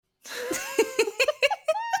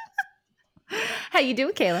How you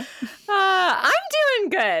doing, Kayla? I'm doing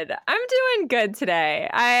good. I'm doing good today.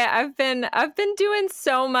 I've been doing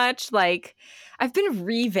so much, like I've been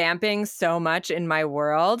revamping so much in my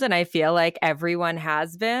world, and I feel like everyone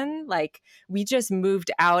has been. Like, we just moved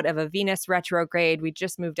out of a Venus retrograde, we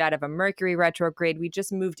just moved out of a Mercury retrograde, we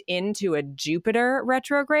just moved into a Jupiter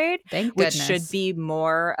retrograde, Thank which goodness. should be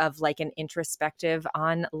more of like an introspective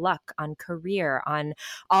on luck, on career, on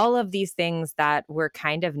all of these things that we're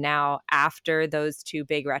kind of now, after those two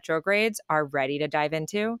big retrogrades, are ready to dive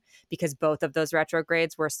into, because both of those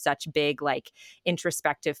retrogrades were such big, like,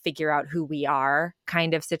 introspective, figure out who we are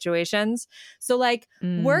kind of situations. So like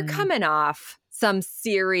we're coming off some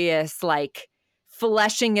serious, like,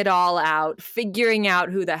 fleshing it all out, figuring out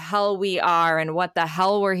who the hell we are and what the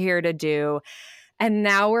hell we're here to do. And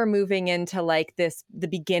now we're moving into like the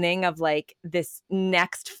beginning of like this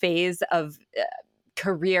next phase of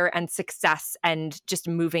career and success and just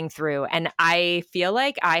moving through. And I feel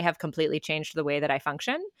like I have completely changed the way that I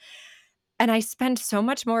function. And I spend so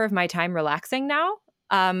much more of my time relaxing now.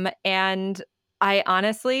 And I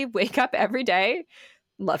honestly wake up every day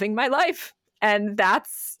loving my life. And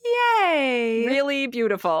that's Yay! really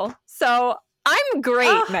beautiful. So I'm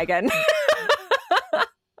great, Megan.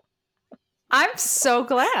 I'm so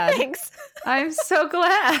glad. Thanks. I'm so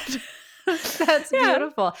glad. That's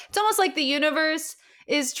beautiful. It's almost like the universe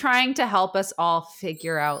is trying to help us all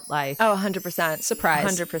figure out life. Oh, 100%.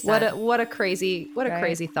 Surprise. 100%. What a crazy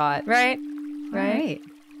crazy thought. Right? Right.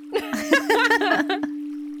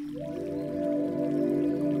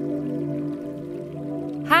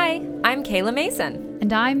 Hi, I'm Kayla Mason.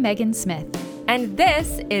 And I'm Megan Smith. And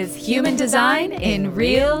this is Human Design in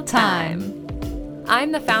Real Time.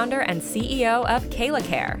 I'm the founder and CEO of Kayla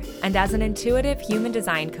Care, and as an intuitive human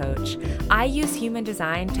design coach, I use human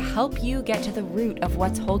design to help you get to the root of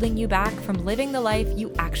what's holding you back from living the life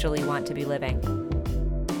you actually want to be living.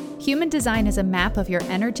 Human design is a map of your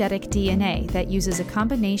energetic DNA that uses a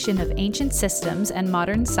combination of ancient systems and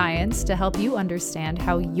modern science to help you understand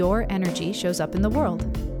how your energy shows up in the world.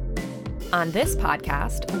 On this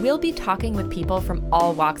podcast, we'll be talking with people from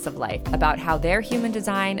all walks of life about how their human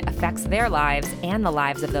design affects their lives and the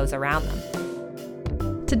lives of those around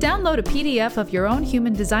them. To download a PDF of your own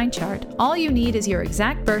human design chart, all you need is your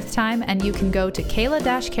exact birth time, and you can go to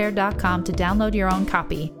kayla-care.com to download your own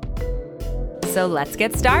copy. So let's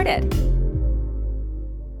get started.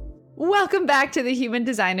 Welcome back to the Human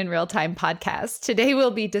Design in Real Time podcast. Today we'll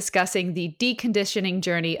be discussing the deconditioning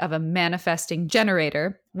journey of a manifesting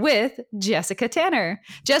generator with Jessica Tanir.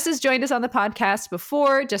 Jess has joined us on the podcast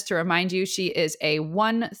before. Just to remind you, she is a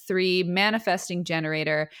 1-3 manifesting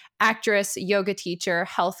generator, actress, yoga teacher,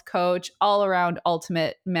 health coach, all-around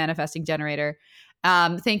ultimate manifesting generator.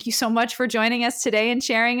 Thank you so much for joining us today and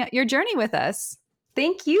sharing your journey with us.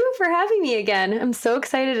 Thank you for having me again. I'm so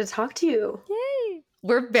excited to talk to you. Yay!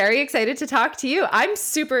 We're very excited to talk to you. I'm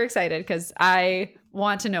super excited because I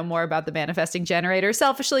want to know more about the manifesting generator,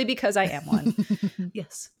 selfishly because I am one.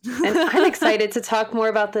 Yes. And I'm excited to talk more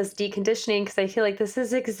about this deconditioning because I feel like this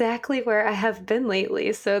is exactly where I have been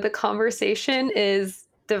lately. So the conversation is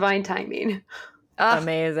divine timing.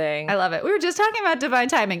 Amazing. I love it. We were just talking about divine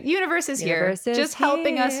timing. Universe is here, just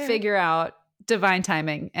helping us figure out divine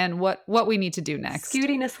timing and what we need to do next.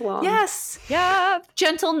 Scooting us along. Yes. Yeah.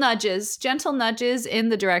 Gentle nudges in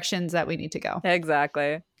the directions that we need to go.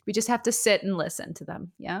 Exactly. We just have to sit and listen to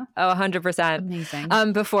them. Yeah. Oh, 100%.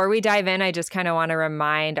 Amazing. Before we dive in, I just kind of want to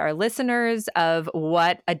remind our listeners of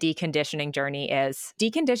what a deconditioning journey is.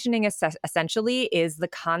 Deconditioning essentially is the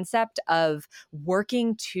concept of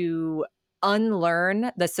working to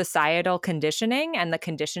unlearn the societal conditioning and the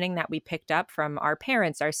conditioning that we picked up from our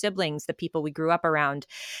parents, our siblings, the people we grew up around,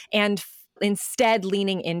 and instead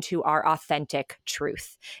leaning into our authentic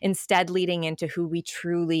truth, instead leading into who we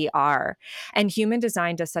truly are. And human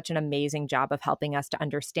design does such an amazing job of helping us to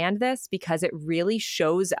understand this because it really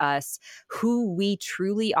shows us who we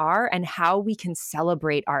truly are and how we can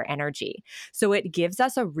celebrate our energy. So it gives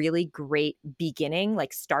us a really great beginning,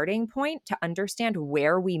 like starting point to understand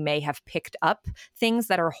where we may have picked up things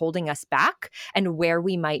that are holding us back and where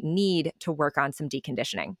we might need to work on some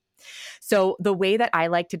deconditioning. So the way that I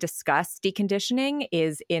like to discuss deconditioning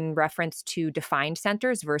is in reference to defined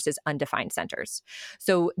centers versus undefined centers.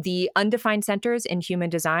 So the undefined centers in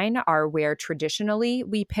human design are where traditionally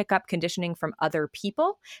we pick up conditioning from other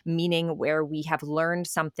people, meaning where we have learned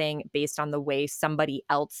something based on the way somebody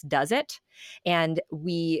else does it. And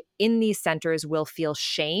we, in these centers, will feel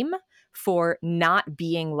shame for not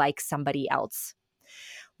being like somebody else.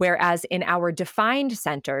 Whereas in our defined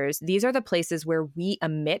centers, these are the places where we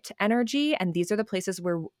emit energy, and these are the places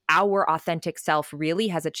where our authentic self really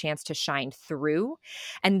has a chance to shine through.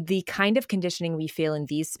 And the kind of conditioning we feel in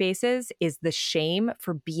these spaces is the shame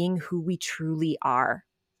for being who we truly are.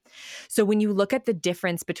 So when you look at the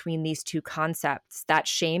difference between these two concepts, that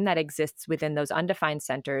shame that exists within those undefined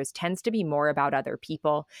centers tends to be more about other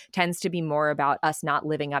people, tends to be more about us not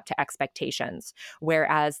living up to expectations.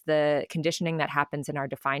 Whereas the conditioning that happens in our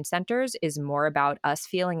defined centers is more about us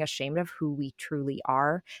feeling ashamed of who we truly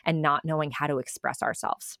are and not knowing how to express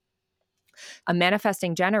ourselves. A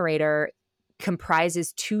manifesting generator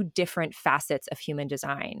comprises two different facets of human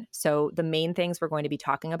design. So the main things we're going to be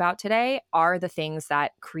talking about today are the things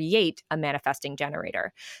that create a manifesting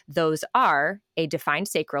generator. Those are a defined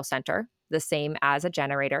sacral center, the same as a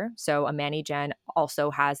generator. So a ManiGen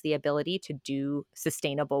also has the ability to do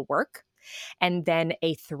sustainable work. And then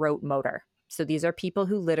a throat motor. So these are people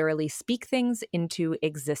who literally speak things into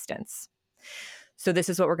existence. So this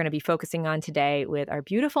is what we're going to be focusing on today with our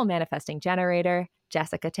beautiful manifesting generator,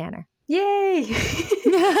 Jessica Tanir. Yay!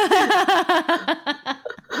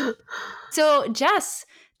 So, Jess,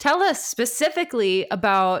 tell us specifically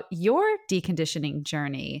about your deconditioning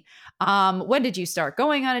journey. When did you start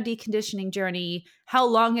going on a deconditioning journey? How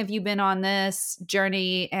long have you been on this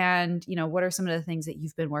journey? And, what are some of the things that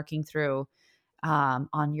you've been working through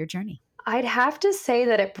on your journey? I'd have to say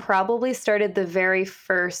that it probably started the very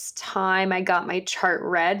first time I got my chart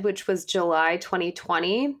read, which was July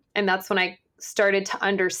 2020. And that's when I started to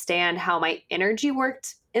understand how my energy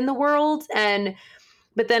worked in the world.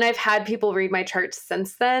 But then I've had people read my charts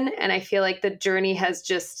since then. And I feel like the journey has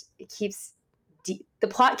the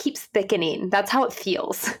plot keeps thickening. That's how it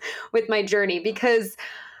feels with my journey, because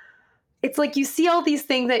it's like you see all these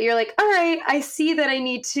things that you're like, all right, I see that I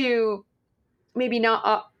need to maybe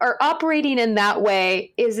not, or operating in that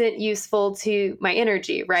way isn't useful to my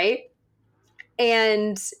energy, right?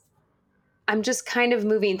 And I'm just kind of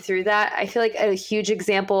moving through that. I feel like a huge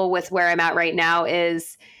example with where I'm at right now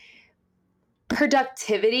is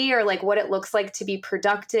productivity, or like what it looks like to be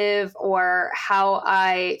productive, or how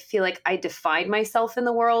I feel like I define myself in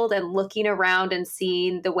the world, and looking around and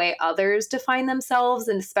seeing the way others define themselves,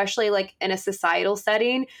 and especially like in a societal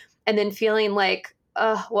setting, and then feeling like,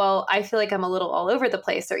 well, I feel like I'm a little all over the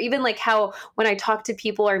place. Or even like how when I talk to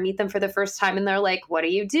people or meet them for the first time and they're like, what do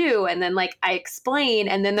you do? And then like I explain,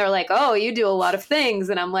 and then they're like, oh, you do a lot of things.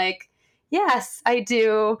 And I'm like, yes, I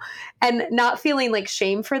do. And not feeling like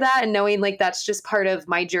shame for that, and knowing like that's just part of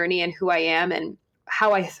my journey and who I am and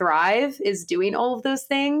how I thrive is doing all of those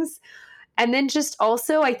things. And then just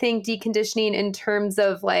also, I think deconditioning in terms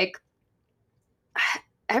of like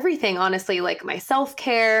everything, honestly, like my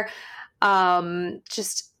self-care,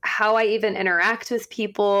 just how I even interact with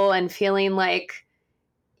people, and feeling like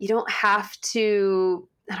you don't have to,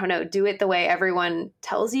 I don't know, do it the way everyone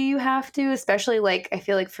tells you have to. Especially like, I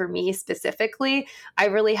feel like for me specifically, I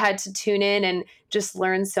really had to tune in and just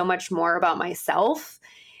learn so much more about myself.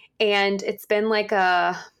 And it's been like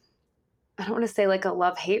I don't want to say like a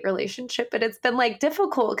love-hate relationship, but it's been like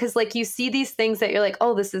difficult, because like you see these things that you're like,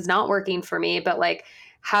 oh, this is not working for me. But like,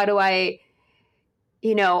 how do I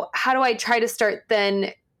try to start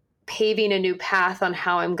then paving a new path on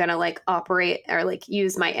how I'm going to like operate or like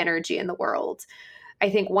use my energy in the world? I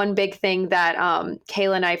think one big thing that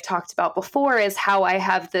Kayla and I've talked about before is how I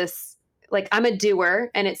have this, like, I'm a doer,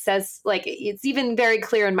 and it says like, it's even very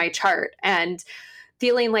clear in my chart, and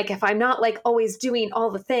feeling like if I'm not like always doing all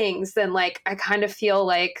the things, then like I kind of feel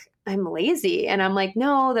like I'm lazy. And I'm like,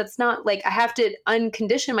 no, that's not, like, I have to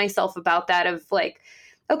uncondition myself about that, of like,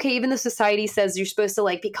 okay, even the society says you're supposed to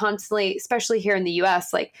like be constantly, especially here in the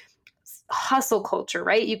US, like hustle culture,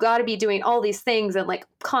 right? You got to be doing all these things and like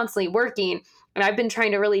constantly working. And I've been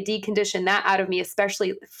trying to really decondition that out of me,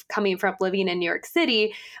 especially coming from living in New York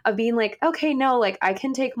City, of being like, okay, no, like I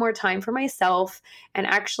can take more time for myself. And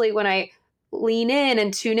actually, when I lean in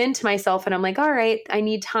and tune into myself, and I'm like, all right, I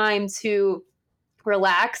need time to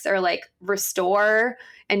relax or like restore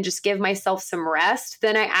and just give myself some rest,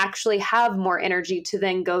 then I actually have more energy to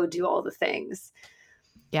then go do all the things.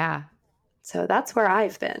 Yeah. So that's where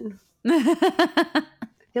I've been. I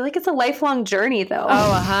feel like it's a lifelong journey, though.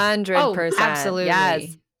 Oh, 100%. Oh, absolutely.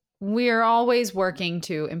 Yes. We're always working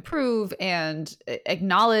to improve and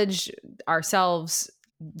acknowledge ourselves.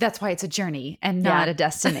 That's why it's a journey and not a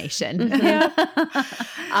destination. Yeah.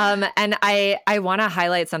 And I want to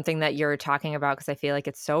highlight something that you're talking about, because I feel like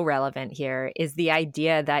it's so relevant here, is the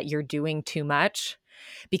idea that you're doing too much.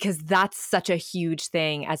 because that's such a huge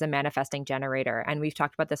thing as a manifesting generator. And we've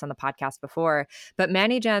talked about this on the podcast before, but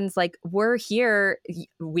ManiGens, like we're here,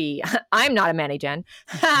 I'm not a ManiGen.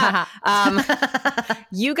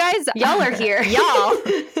 You guys, y'all are here.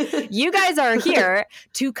 You guys are here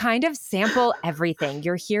to kind of sample everything.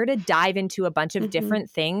 You're here to dive into a bunch of different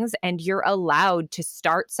things, and you're allowed to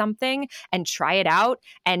start something and try it out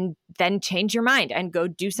and then change your mind and go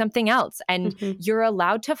do something else. And you're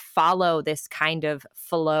allowed to follow this kind of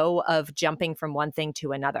flow of jumping from one thing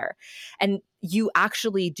to another. And you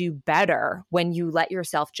actually do better when you let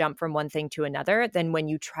yourself jump from one thing to another than when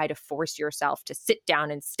you try to force yourself to sit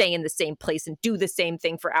down and stay in the same place and do the same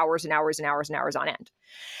thing for hours and hours and hours and hours on end.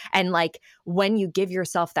 And like when you give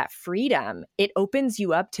yourself that freedom, it opens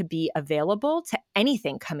you up to be available to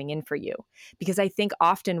anything coming in for you. Because I think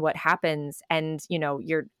often what happens, and you know,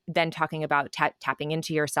 you're then talking about tapping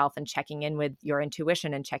into yourself and checking in with your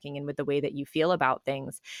intuition and checking in with the way that you feel about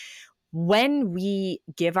things. When we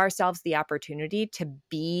give ourselves the opportunity to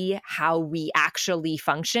be how we actually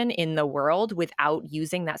function in the world without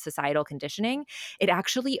using that societal conditioning, it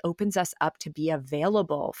actually opens us up to be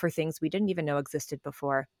available for things we didn't even know existed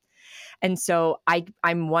before. And so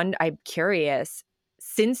I'm curious,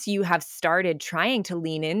 since you have started trying to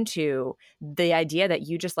lean into the idea that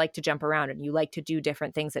you just like to jump around and you like to do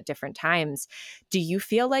different things at different times, do you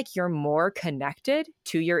feel like you're more connected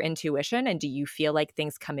to your intuition? And do you feel like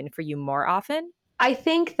things come in for you more often? I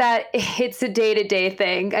think that it's a day-to-day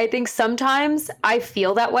thing. I think sometimes I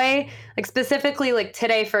feel that way. Like specifically like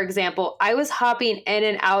today, for example, I was hopping in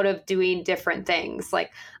and out of doing different things.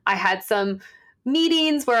 Like I had some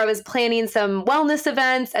meetings where I was planning some wellness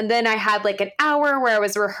events. And then I had like an hour where I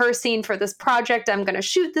was rehearsing for this project I'm going to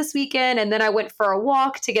shoot this weekend. And then I went for a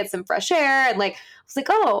walk to get some fresh air. And like, I was like,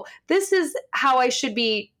 oh, this is how I should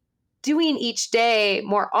be doing each day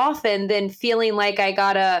more often than feeling like I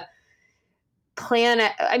gotta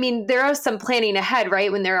plan. I mean, there are some planning ahead,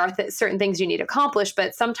 right? When there are certain things you need to accomplish.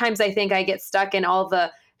 But sometimes I think I get stuck in all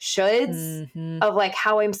the shoulds of like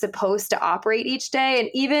how I'm supposed to operate each day. And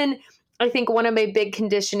even I think one of my big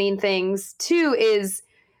conditioning things too is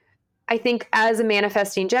I think as a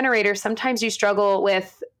manifesting generator, sometimes you struggle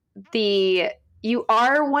with you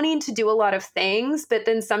are wanting to do a lot of things, but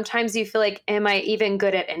then sometimes you feel like, am I even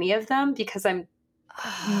good at any of them? Because I'm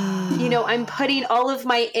putting all of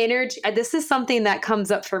my energy. This is something that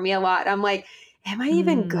comes up for me a lot. I'm like, am I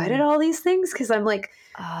even good at all these things? Because I'm like,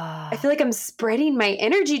 I feel like I'm spreading my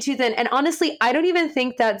energy too thin. And honestly, I don't even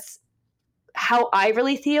think that's how I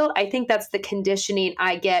really feel. I think that's the conditioning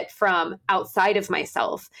I get from outside of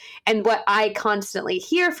myself. And what I constantly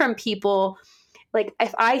hear from people, like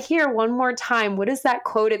if I hear one more time, what is that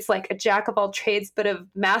quote? It's like a jack of all trades, but a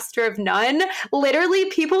master of none. Literally,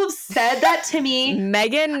 people have said that to me.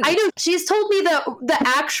 Megan. I know. She's told me the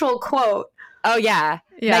actual quote. Oh, yeah.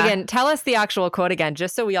 Megan, tell us the actual quote again,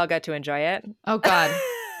 just so we all get to enjoy it. Oh, God.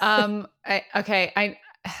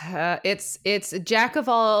 It's jack of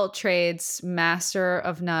all trades, master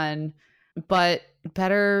of none, but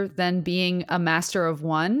better than being a master of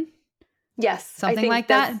one. Yes, something like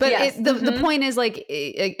that. But yes. The point is like,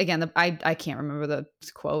 again, I can't remember the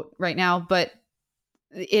quote right now, but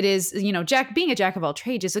it is, being a jack of all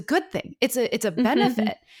trades is a good thing. It's a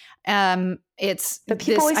benefit. It's but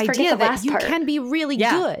people this idea that you can be really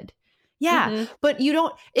good. Yeah. But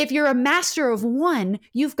if you're a master of one,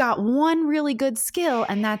 you've got one really good skill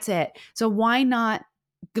and that's it. So why not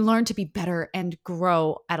learn to be better and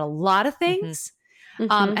grow at a lot of things?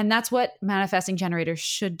 And that's what manifesting generators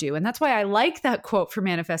should do. And that's why I like that quote for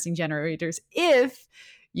manifesting generators. If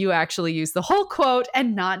you actually use the whole quote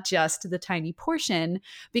and not just the tiny portion,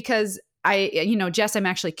 because Jess, I'm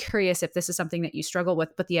actually curious if this is something that you struggle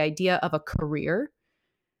with, but the idea of a career.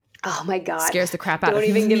 Oh my God. Scares the crap out of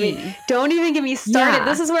me. Don't even get me started. Yeah.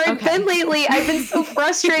 This is where I've been lately. I've been so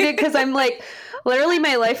frustrated because I'm like, literally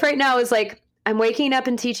my life right now is like, I'm waking up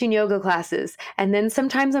and teaching yoga classes. And then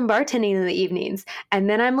sometimes I'm bartending in the evenings. And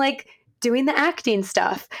then I'm like doing the acting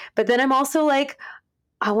stuff. But then I'm also like,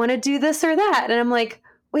 I want to do this or that. And I'm like,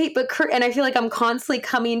 wait, and I feel like I'm constantly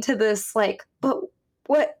coming to this like, but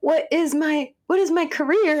what is my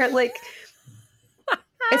career? Like,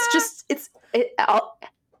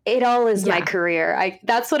 it all is my career.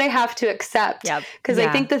 That's what I have to accept. Because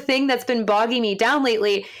I think the thing that's been bogging me down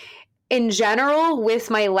lately in general with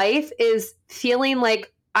my life is feeling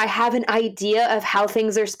like I have an idea of how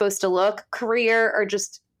things are supposed to look, career or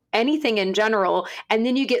just anything in general. And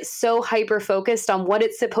then you get so hyper focused on what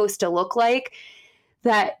it's supposed to look like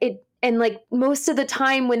and like most of the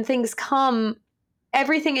time when things come,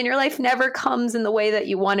 everything in your life never comes in the way that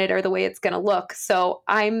you want it or the way it's going to look. So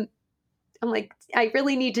I'm I'm like, I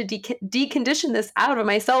really need to decondition this out of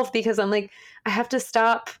myself, because I'm like, I have to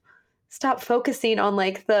stop focusing on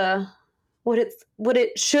like what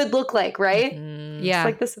it should look like, right? Mm-hmm. Yeah. It's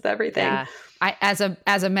like this with everything. Yeah. I as a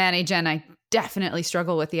ManiGen, I definitely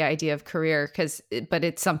struggle with the idea of career but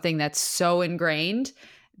it's something that's so ingrained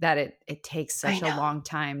that it takes such a long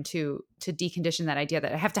time to decondition that idea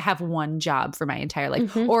that I have to have one job for my entire life,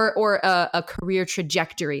 Mm-hmm. or a career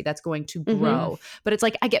trajectory that's going to grow. But it's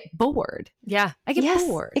like I get bored. Yeah. I get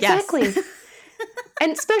bored. Exactly. Yes.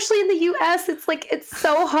 And especially in the US, it's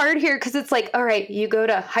so hard here, because it's like, all right, you go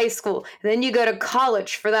to high school, then you go to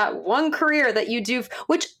college for that one career that you do,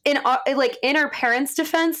 which in our parents'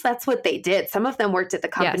 defense, that's what they did. Some of them worked at the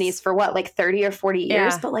companies for what, like 30 or 40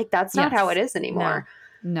 years, but like that's not how it is anymore.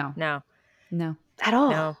 No. At all.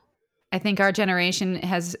 No. I think our generation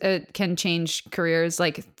can change careers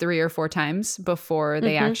like 3 or 4 times before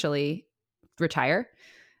they actually retire.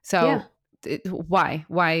 So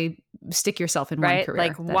why stick yourself in one career?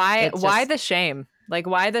 Like why the shame? Like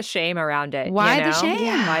why the shame around it? Why the shame?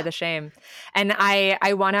 Yeah. Why the shame? And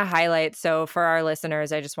I want to highlight, so for our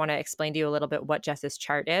listeners, I just want to explain to you a little bit what Jess's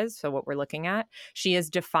chart is. So what we're looking at, she is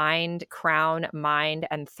defined crown, mind,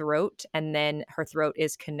 and throat. And then her throat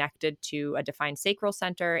is connected to a defined sacral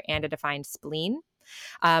center and a defined spleen.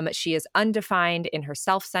 She is undefined in her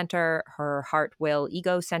self center, her heart, will,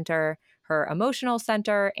 ego center, her emotional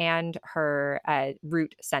center, and her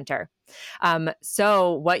root center.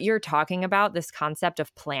 So what you're talking about, this concept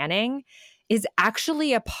of planning, is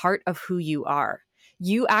actually a part of who you are.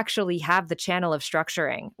 You actually have the channel of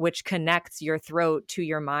structuring, which connects your throat to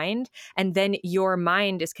your mind. And then your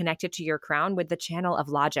mind is connected to your crown with the channel of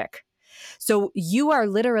logic. So you are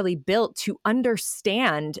literally built to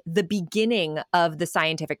understand the beginning of the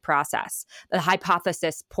scientific process, the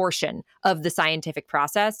hypothesis portion of the scientific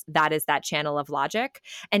process. That is that channel of logic.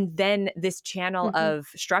 And then this channel of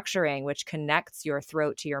structuring, which connects your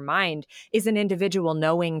throat to your mind, is an individual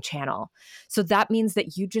knowing channel. So that means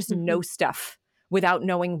that you just know stuff without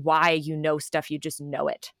knowing why you know stuff. You just know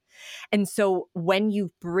it. And so when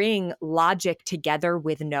you bring logic together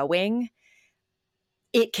with knowing,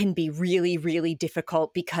 it can be really, really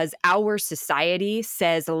difficult, because our society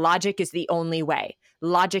says logic is the only way.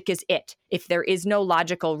 Logic is it. If there is no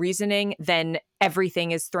logical reasoning, then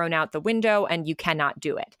everything is thrown out the window and you cannot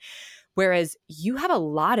do it. Whereas you have a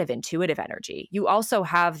lot of intuitive energy. You also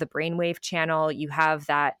have the brainwave channel. You have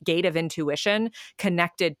that gate of intuition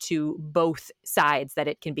connected to both sides that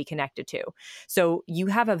it can be connected to. So you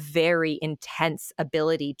have a very intense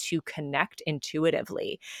ability to connect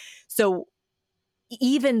intuitively. So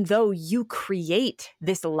even though you create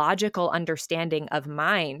this logical understanding of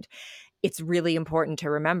mind, it's really important to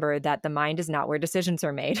remember that the mind is not where decisions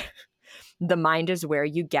are made. The mind is where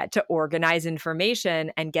you get to organize information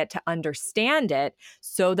and get to understand it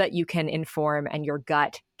so that you can inform and your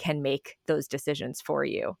gut can make those decisions for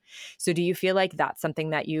you. So do you feel like that's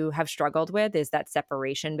something that you have struggled with, is that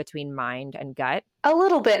separation between mind and gut? A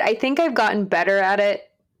little bit. I think I've gotten better at it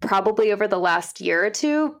probably over the last year or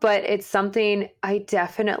two, but it's something I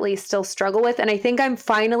definitely still struggle with. And I think I'm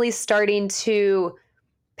finally starting to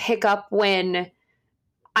pick up when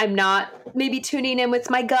I'm not maybe tuning in with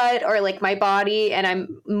my gut or like my body, and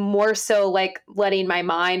I'm more so like letting my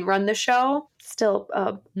mind run the show. Still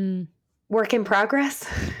work in progress.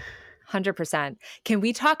 100%. Can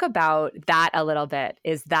we talk about that a little bit?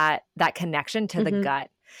 Is that connection to the gut?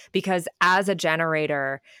 Because as a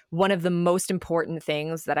generator, one of the most important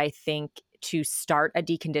things that I think to start a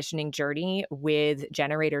deconditioning journey with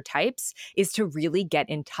generator types is to really get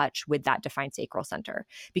in touch with that defined sacral center,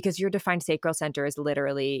 because your defined sacral center is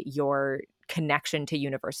literally your connection to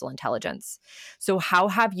universal intelligence. So how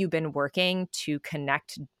have you been working to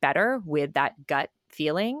connect better with that gut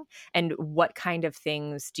feeling, and what kind of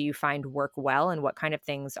things do you find work well, and what kind of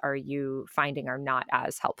things are you finding are not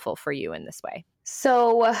as helpful for you in this way?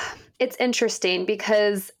 So it's interesting,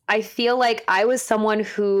 because I feel like I was someone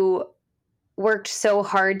who worked so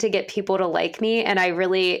hard to get people to like me, and I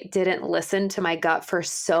really didn't listen to my gut for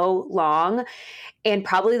so long. And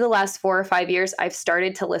probably the last 4 or 5 years, I've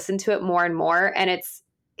started to listen to it more and more. And it's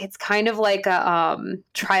kind of like a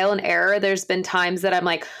trial and error. There's been times that I'm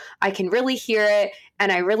like, I can really hear it,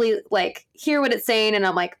 and I really like hear what it's saying, and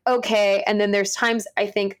I'm like, okay. And then there's times I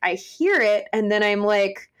think I hear it, and then I'm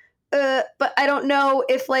like, but I don't know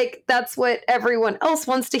if like that's what everyone else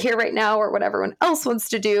wants to hear right now, or what everyone else wants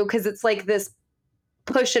to do, because it's like this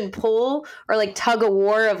push and pull, or like tug of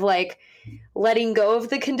war of like letting go of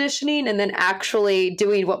the conditioning and then actually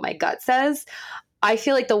doing what my gut says. I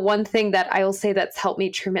feel like the one thing that I will say that's helped me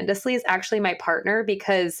tremendously is actually my partner,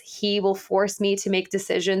 because he will force me to make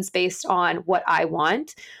decisions based on what I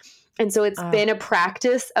want. And so it's been a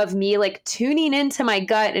practice of me like tuning into my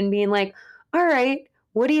gut and being like, all right,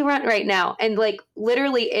 what do you want right now? And like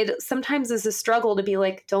literally it sometimes is a struggle to be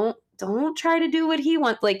like, don't try to do what he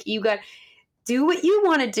wants. Like you got do what you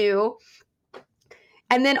want to do.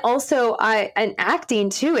 And then also and acting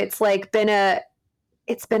too, it's been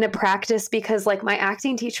a practice, because like my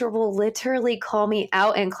acting teacher will literally call me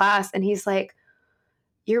out in class and he's like,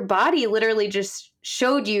 your body literally just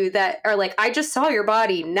showed you that, or like, I just saw your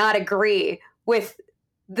body not agree with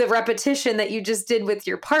the repetition that you just did with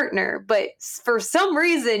your partner, but for some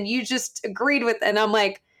reason you just agreed with, and I'm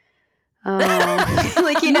like, oh,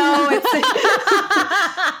 like, you know, it's,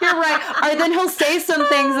 you're right. Or then he'll say some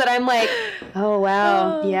things that I'm like, oh,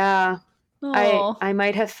 wow. Yeah. I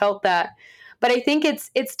might have felt that. But I think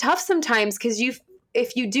it's tough sometimes, because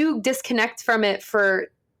if you do disconnect from it for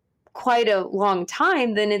quite a long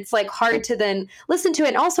time, then it's like hard to then listen to it.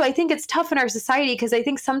 And also I think it's tough in our society, because I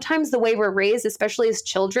think sometimes the way we're raised, especially as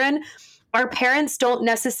children, our parents don't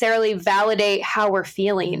necessarily validate how we're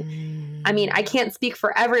feeling. I mean, I can't speak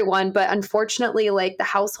for everyone, but unfortunately, like the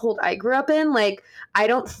household I grew up in, like I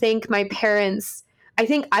don't think my parents, I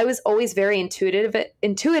think I was always very intuitive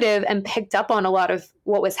and picked up on a lot of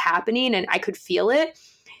what was happening, and I could feel it.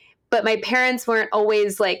 But my parents weren't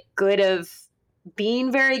always like good of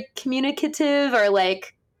being very communicative or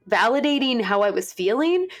like validating how I was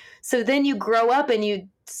feeling. So then you grow up and you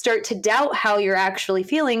start to doubt how you're actually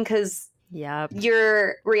feeling, because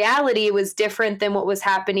your reality was different than what was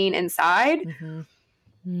happening inside.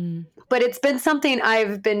 But it's been something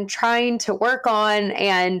I've been trying to work on.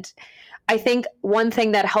 And I think one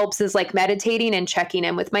thing that helps is like meditating and checking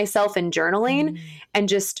in with myself and journaling and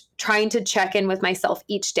just trying to check in with myself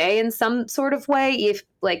each day in some sort of way. If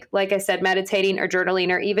like I said, meditating or journaling,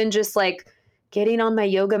 or even just like getting on my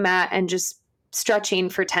yoga mat and just stretching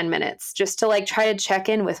for 10 minutes, just to like try to check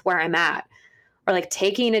in with where I'm at, or like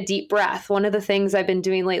taking a deep breath. One of the things I've been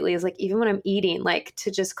doing lately is like, even when I'm eating, like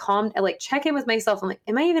to just like check in with myself. I'm like,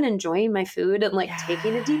 am I even enjoying my food? And like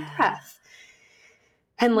taking a deep breath.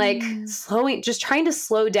 And like just trying to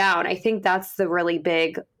slow down. I think that's the really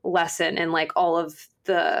big lesson in like all of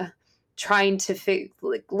the trying to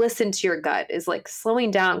like listen to your gut, is like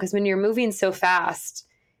slowing down. Because when you're moving so fast,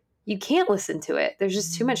 you can't listen to it. There's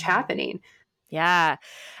just too much happening. Yeah.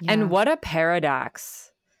 And what a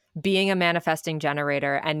paradox, being a manifesting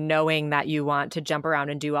generator and knowing that you want to jump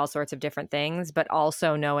around and do all sorts of different things, but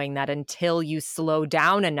also knowing that until you slow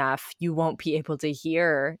down enough, you won't be able to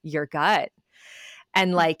hear your gut.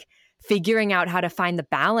 And like figuring out how to find the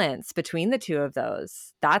balance between the two of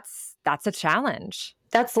those, that's a challenge.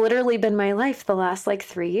 That's literally been my life the last like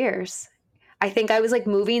 3 years. I think I was like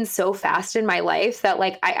moving so fast in my life that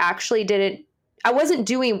like I wasn't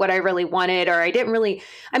doing what I really wanted, or I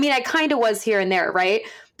kind of was here and there, right?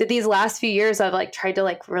 But these last few years I've like tried to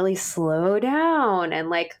like really slow down and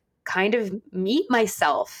like kind of meet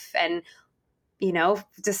myself and, you know,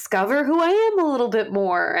 discover who I am a little bit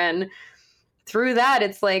more. And through that,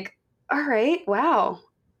 it's like, all right, wow,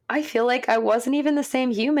 I feel like I wasn't even the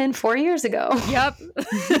same human 4 years ago. Yep.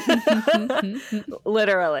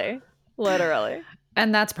 Literally.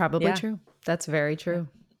 And that's probably true. That's very true.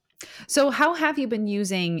 So how have you been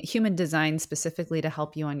using human design specifically to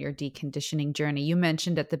help you on your deconditioning journey? You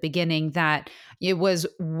mentioned at the beginning that it was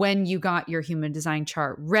when you got your human design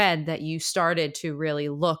chart read that you started to really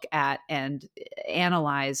look at and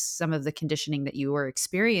analyze some of the conditioning that you were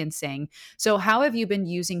experiencing. So how have you been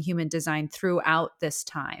using human design throughout this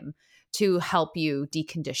time to help you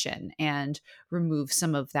decondition and remove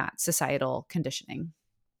some of that societal conditioning?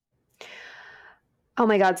 Oh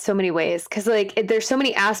my God, so many ways. Cause like there's so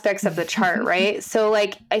many aspects of the chart, right? So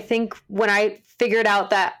like I think when I figured out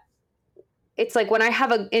that it's like when I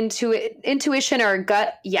have an intuition or a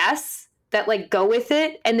gut yes, that like go with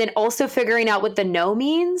it, and then also figuring out what the no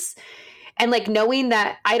means, and like knowing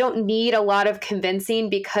that I don't need a lot of convincing,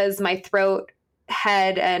 because my throat,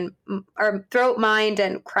 head, and or throat, mind,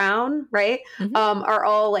 and crown, right, are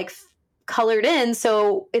all like colored in.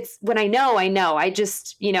 So it's when I know, I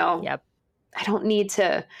just, you know, I don't need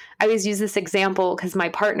to. I always use this example because my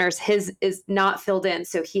partner's, his is not filled in.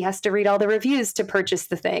 So he has to read all the reviews to purchase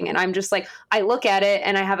the thing. And I'm just like, I look at it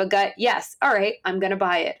and I have a gut, yes, all right, I'm going to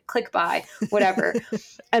buy it. Click buy, whatever.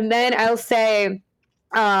 And then I'll say,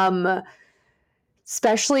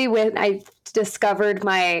 especially when I discovered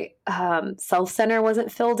my self-center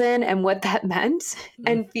wasn't filled in and what that meant,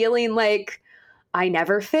 and feeling like I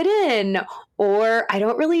never fit in, or I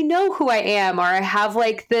don't really know who I am, or I have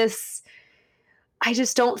like this I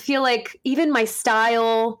just don't feel like even my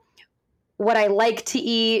style, what I like to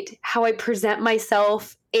eat, how I present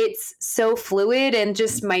myself, it's so fluid, and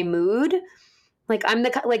just my mood. Like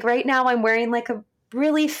like right now I'm wearing like a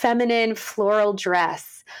really feminine floral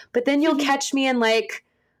dress, but then you'll catch me in like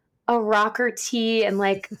a rocker tee and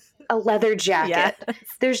like a leather jacket. Yes.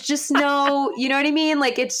 There's just no, you know what I mean?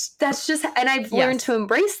 Like that's just, and I've learned to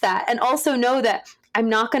embrace that, and also know that I'm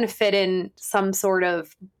not going to fit in some sort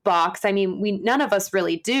of box. I mean, none of us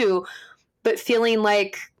really do, but feeling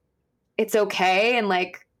like it's okay, and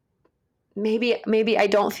like maybe I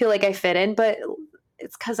don't feel like I fit in, but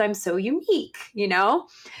it's because I'm so unique, you know?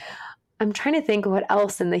 I'm trying to think what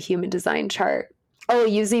else in the human design chart. Oh,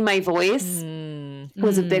 using my voice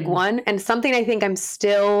was a big one, and something I think I'm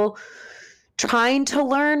still trying to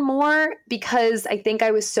learn more, because I think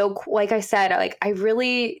I was so, like I said, like I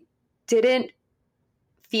really didn't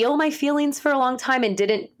feel my feelings for a long time and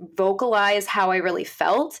didn't vocalize how I really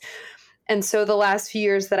felt. And so the last few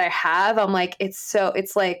years that I have, I'm like, it's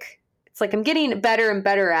like I'm getting better and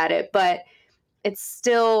better at it, but it's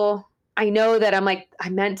still, I know that I'm like, I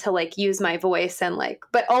meant to like use my voice, and like,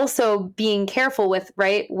 but also being careful with,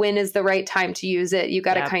 right, when is the right time to use it. You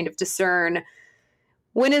got to kind of discern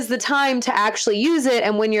when is the time to actually use it,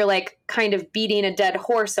 and when you're like kind of beating a dead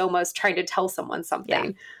horse, almost trying to tell someone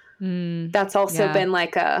something. That's also been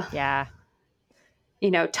like a,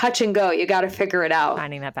 you know, touch and go. You got to figure it out.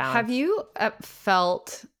 Finding that balance. Have you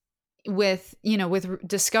felt with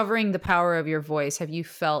discovering the power of your voice, have you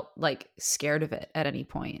felt like scared of it at any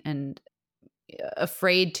point and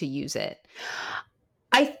afraid to use it?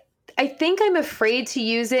 I think I'm afraid to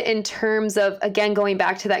use it in terms of, again, going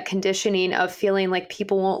back to that conditioning of feeling like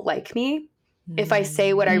people won't like me if I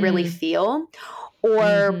say what I really feel,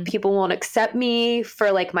 or people won't accept me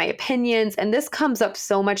for like my opinions. And this comes up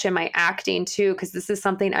so much in my acting too, because this is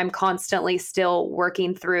something I'm constantly still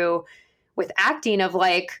working through with acting, of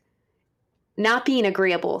like not being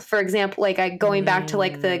agreeable. For example, like going back to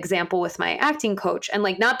like the example with my acting coach, and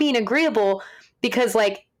like not being agreeable because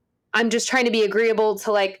like I'm just trying to be agreeable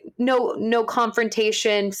to like no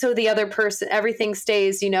confrontation, so the other person, everything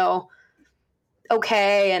stays, you know,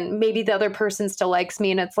 okay, and maybe the other person still likes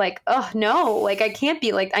me, and it's like, oh no, like I can't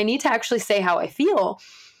be like, I need to actually say how I feel.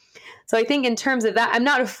 So I think in terms of that, I'm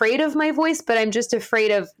not afraid of my voice, but I'm just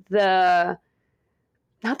afraid of not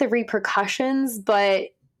the repercussions, but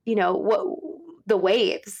you know, what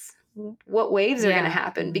waves are going to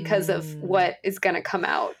happen because of what is going to come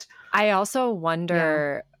out. I also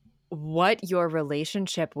wonder what your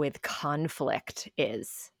relationship with conflict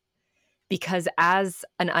is. Because as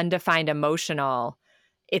an undefined emotional,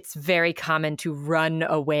 it's very common to run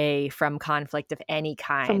away from conflict of any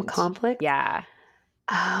kind. From conflict? Yeah.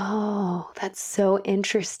 Oh, that's so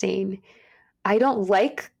interesting. I don't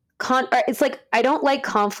like it's like I don't like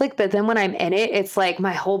conflict, but then when I'm in it, it's like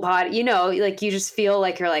my whole body, you know, like you just feel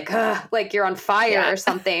like you're like, ugh, like you're on fire or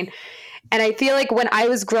something. And I feel like when I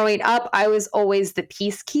was growing up, I was always the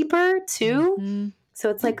peacekeeper too.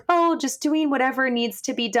 So it's like, oh, just doing whatever needs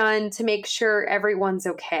to be done to make sure everyone's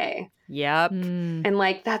okay. Yep. And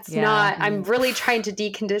like, that's not, I'm really trying to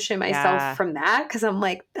decondition myself from that, because I'm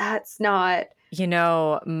like, that's not, you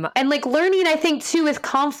know, and like learning, I think too, with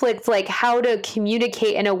conflict, like how to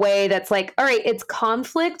communicate in a way that's like, all right, it's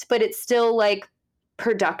conflict, but it's still like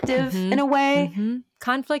productive in a way.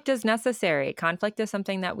 Conflict is necessary. Conflict is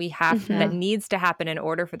something that we have, that needs to happen in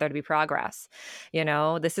order for there to be progress. You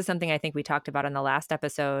know, this is something I think we talked about in the last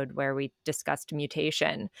episode where we discussed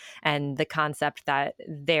mutation and the concept that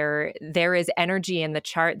there is energy in the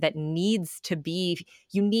chart that needs to be,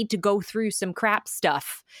 you need to go through some crap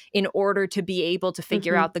stuff in order to be able to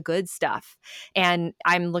figure out the good stuff. And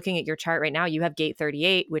I'm looking at your chart right now. You have gate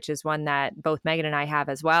 38, which is one that both Megan and I have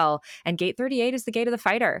as well. And gate 38 is the gate of the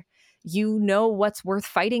fighter. You know what's worth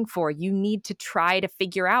fighting for. You need to try to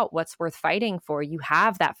figure out what's worth fighting for. You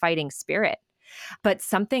have that fighting spirit. But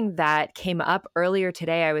something that came up earlier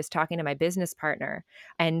today, I was talking to my business partner,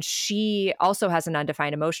 and she also has an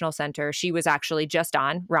undefined emotional center. She was actually just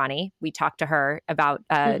on, Ronnie. We talked to her about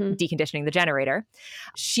deconditioning the generator.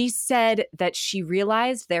 She said that she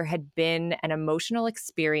realized there had been an emotional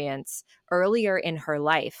experience earlier in her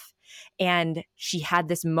life. And she had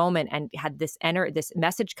this moment and had this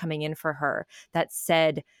message coming in for her that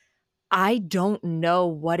said, I don't know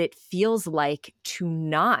what it feels like to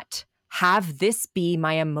not have this be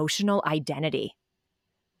my emotional identity.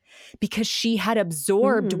 Because she had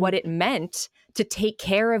absorbed what it meant to take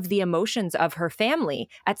care of the emotions of her family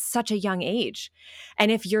at such a young age.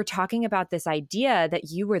 And if you're talking about this idea that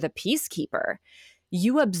you were the peacekeeper,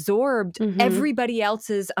 You absorbed Mhm. everybody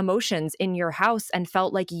else's emotions in your house and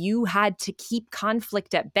felt like you had to keep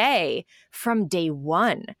conflict at bay from day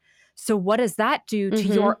one. So what does that do to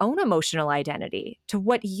Mhm. your own emotional identity, to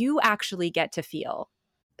what you actually get to feel?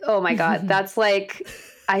 Oh my God. That's like,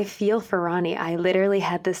 I feel for Ronnie. I literally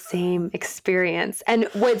had the same experience. And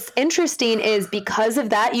what's interesting is because of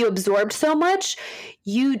that, you absorbed so much,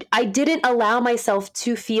 I didn't allow myself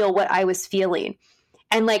to feel what I was feeling.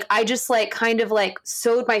 And like, I just like kind of like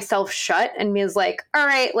sewed myself shut and was like, all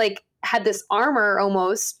right, like had this armor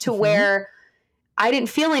almost to where I didn't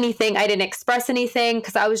feel anything. I didn't express anything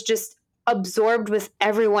because I was just absorbed with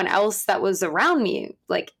everyone else that was around me,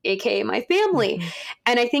 like AKA my family.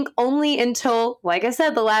 And I think only until, like I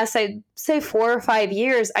said, the last, I'd say 4 or 5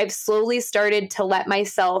 years, I've slowly started to let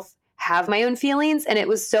myself have my own feelings. And it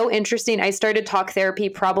was so interesting. I started talk therapy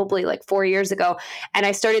probably like 4 years ago. And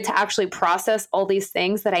I started to actually process all these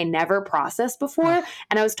things that I never processed before.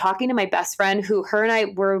 And I was talking to my best friend, who her and I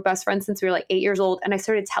were best friends since we were like 8 years old. And I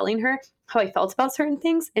started telling her how I felt about certain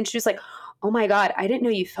things. And she was like, oh my God, I didn't know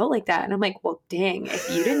you felt like that. And I'm like, well, dang, if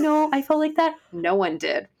you didn't know I felt like that, no one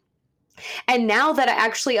did. And now that I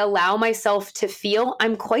actually allow myself to feel,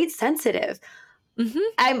 I'm quite sensitive.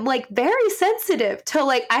 I'm like very sensitive to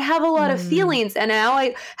like, I have a lot of feelings, and now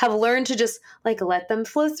I have learned to just like let them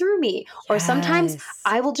flow through me. Or sometimes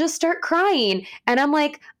I will just start crying and I'm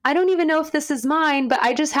like, I don't even know if this is mine, but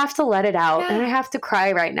I just have to let it out and I have to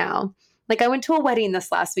cry right now. Like I went to a wedding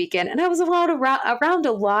this last weekend and I was around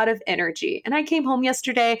a lot of energy. And I came home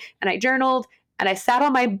yesterday and I journaled and I sat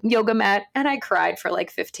on my yoga mat and I cried for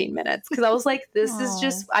like 15 minutes because I was like, this is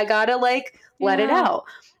just, I gotta like let it out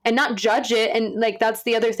and not judge it. And like, that's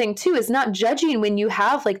the other thing too, is not judging when you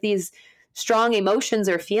have like these strong emotions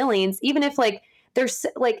or feelings, even if like there's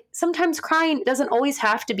like sometimes crying doesn't always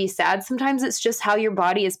have to be sad. Sometimes it's just how your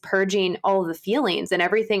body is purging all of the feelings and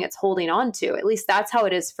everything it's holding on to. At least that's how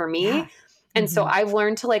it is for me. And so I've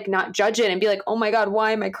learned to like not judge it and be like, oh my God,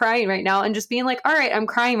 why am I crying right now? And just being like, all right, I'm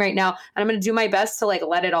crying right now. And I'm going to do my best to like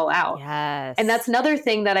let it all out. Yes. And that's another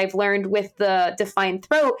thing that I've learned with the defined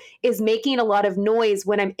throat is making a lot of noise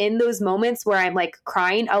when I'm in those moments where I'm like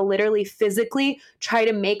crying. I'll literally physically try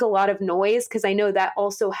to make a lot of noise because I know that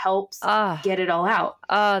also helps get it all out.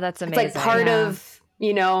 Oh, that's amazing. It's like part of,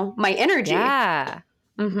 you know, my energy. Yeah.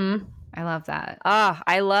 I love that.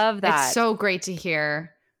 I love that. It's so great to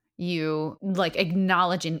hear you like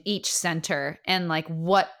acknowledging each center and like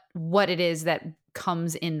what it is that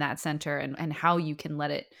comes in that center and how you can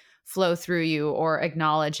let it flow through you or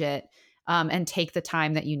acknowledge it and take the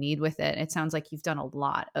time that you need with it. It sounds like you've done a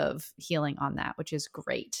lot of healing on that, which is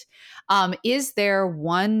great. Is there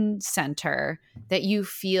one center that you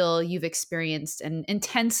feel you've experienced an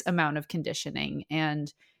intense amount of conditioning,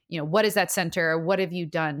 and you know, what is that center? What have you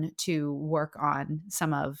done to work on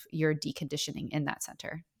some of your deconditioning in that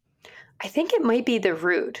center? I think it might be the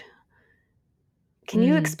root. Can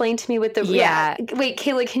you explain to me what the Wait,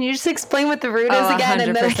 Kayla, can you just explain what the root is again?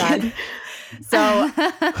 100%. So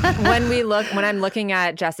when I'm looking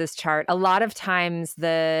at Jess's chart, a lot of times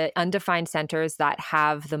the undefined centers that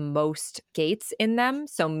have the most gates in them,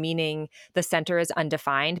 so meaning the center is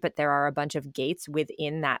undefined, but there are a bunch of gates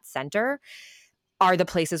within that center, are the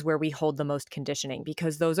places where we hold the most conditioning,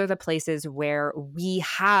 because those are the places where we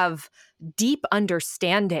have deep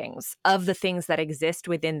understandings of the things that exist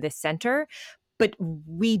within this center, but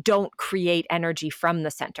we don't create energy from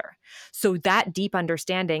the center. So that deep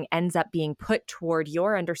understanding ends up being put toward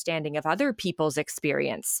your understanding of other people's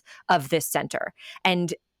experience of this center.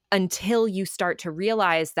 And until you start to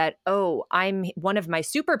realize that, oh, one of my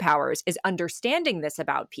superpowers is understanding this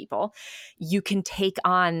about people, you can take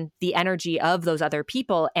on the energy of those other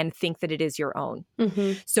people and think that it is your own.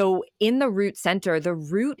 So in the root center, the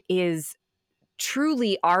root is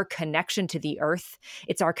truly our connection to the earth.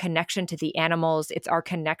 It's our connection to the animals. It's our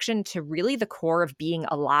connection to really the core of being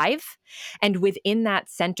alive. And within that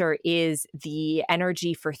center is the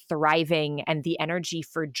energy for thriving and the energy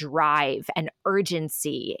for drive and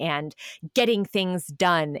urgency and getting things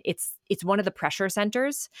done. It's one of the pressure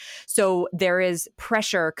centers. So there is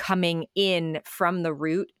pressure coming in from the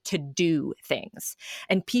root to do things.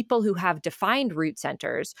 And people who have defined root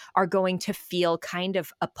centers are going to feel kind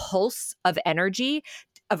of a pulse of energy,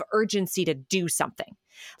 of urgency to do something.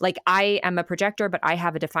 Like I am a projector, but I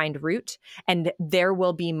have a defined root, and there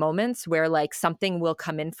will be moments where like something will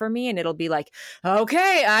come in for me and it'll be like,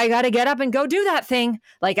 okay, I got to get up and go do that thing.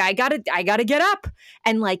 Like I got to get up.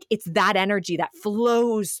 And like, it's that energy that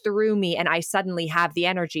flows through me. And I suddenly have the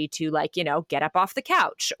energy to like, you know, get up off the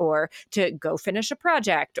couch or to go finish a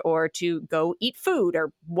project or to go eat food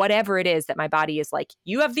or whatever it is that my body is like,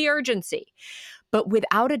 you have the urgency. But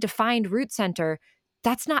without a defined root center,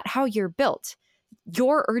 that's not how you're built.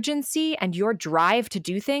 Your urgency and your drive to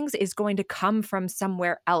do things is going to come from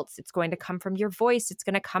somewhere else. It's going to come from your voice. It's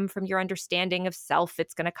going to come from your understanding of self.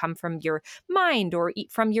 It's going to come from your mind or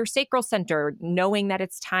from your sacral center, knowing that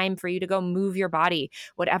it's time for you to go move your body,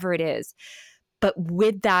 whatever it is. But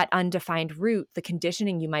with that undefined root, the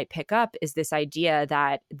conditioning you might pick up is this idea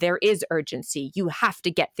that there is urgency. You have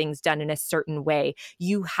to get things done in a certain way.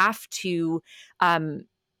 You have to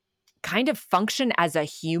kind of function as a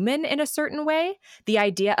human in a certain way, the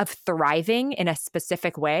idea of thriving in a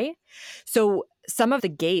specific way. So some of the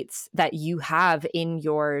gates that you have in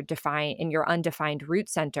your undefined root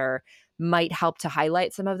center might help to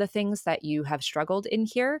highlight some of the things that you have struggled in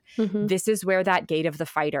here. Mm-hmm. This is where that gate of the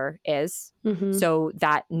fighter is. Mm-hmm. So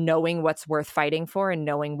that knowing what's worth fighting for and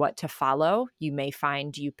knowing what to follow, you may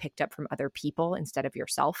find you picked up from other people instead of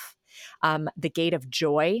yourself. The gate of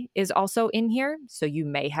joy is also in here. So you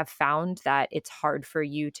may have found that it's hard for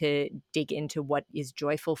you to dig into what is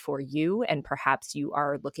joyful for you. And perhaps you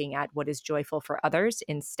are looking at what is joyful for others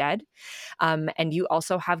instead. And you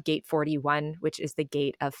also have gate 41, which is the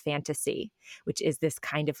gate of fantasy, which is this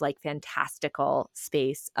kind of like fantastical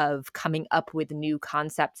space of coming up with new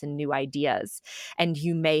concepts and new ideas. And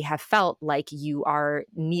you may have felt like you are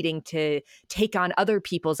needing to take on other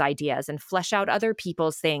people's ideas and flesh out other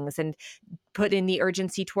people's things and put in the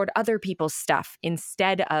urgency toward other people's stuff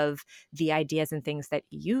instead of the ideas and things that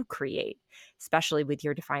you create. Especially with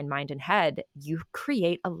your defined mind and head, you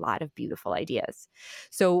create a lot of beautiful ideas.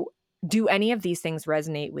 So do any of these things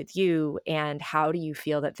resonate with you? And how do you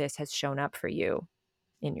feel that this has shown up for you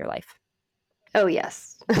in your life? Oh,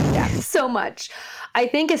 yes. Yeah, so much. I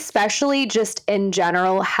think especially just in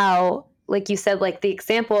general, how, like you said, like the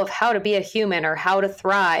example of how to be a human or how to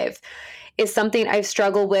thrive is something I've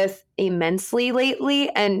struggled with immensely lately,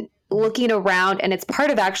 and looking around. And it's part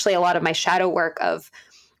of actually a lot of my shadow work. Of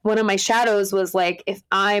one of my shadows was like, if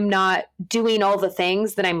I'm not doing all the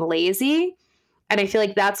things, then I'm lazy. And I feel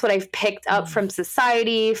like that's what I've picked up from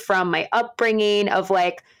society, from my upbringing of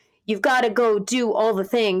like, you've got to go do all the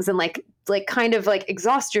things and like kind of like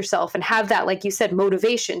exhaust yourself and have that, like you said,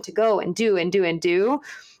 motivation to go and do and do and do.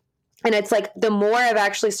 And it's like, the more I've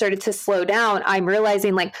actually started to slow down, I'm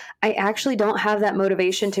realizing like, I actually don't have that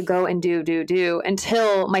motivation to go and do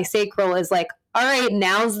until my sacral is like, all right,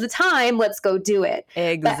 now's the time. Let's go do it.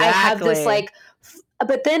 Exactly. But I have this like,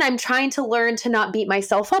 but then I'm trying to learn to not beat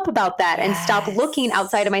myself up about that and stop looking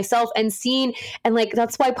outside of myself and seeing. And like,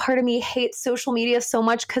 that's why part of me hates social media so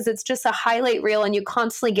much, because it's just a highlight reel and you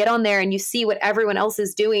constantly get on there and you see what everyone else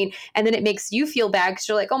is doing. And then it makes you feel bad because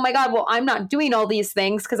you're like, oh my God, well, I'm not doing all these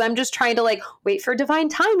things because I'm just trying to like wait for divine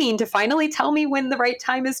timing to finally tell me when the right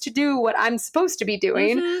time is to do what I'm supposed to be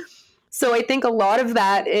doing. Mm-hmm. So I think a lot of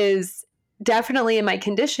that is definitely in my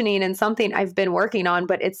conditioning and something I've been working on,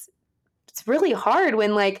 but it's really hard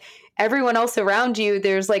when like everyone else around you,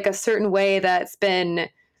 there's like a certain way that's been,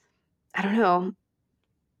 I don't know,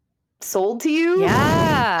 sold to you.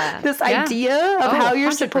 Yeah. This idea of how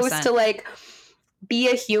you're 100%. supposed to like be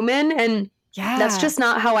a human. And that's just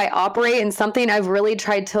not how I operate. And something I've really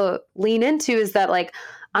tried to lean into is that like,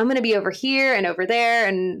 I'm going to be over here and over there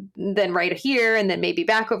and then right here and then maybe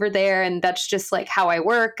back over there. And that's just like how I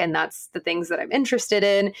work. And that's the things that I'm interested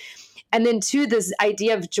in. And then too, this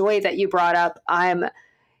idea of joy that you brought up, I'm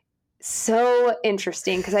so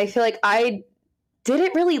interesting because I feel like I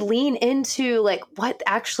didn't really lean into like what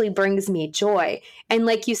actually brings me joy. And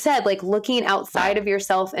like you said, like looking outside of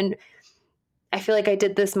yourself. And I feel like I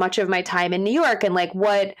did this much of my time in New York and like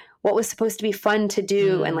what was supposed to be fun to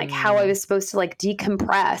do and like how I was supposed to like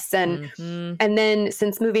decompress. And then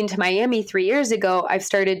since moving to Miami 3 years ago, I've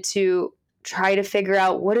started to try to figure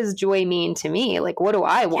out, what does joy mean to me? Like, what do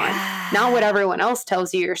I want? Not what everyone else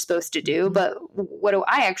tells you you're supposed to do, but what do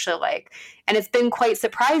I actually like? And it's been quite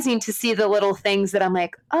surprising to see the little things that I'm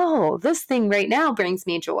like, oh, this thing right now brings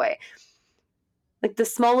me joy. Like the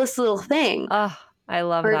smallest little thing. Oh, I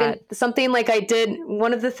love or that. Something like I did,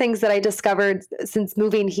 one of the things that I discovered since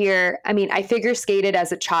moving here, I mean, I figure skated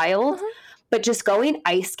as a child, but just going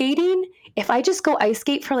ice skating, if I just go ice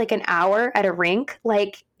skate for like an hour at a rink,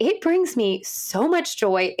 like it brings me so much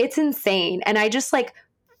joy. It's insane. And I just like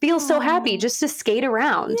feel so happy just to skate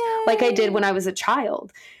around like I did when I was a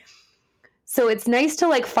child. So it's nice to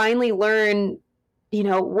like finally learn, you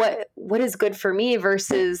know, what is good for me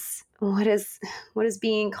versus what is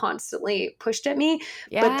being constantly pushed at me.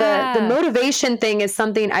 But the motivation thing is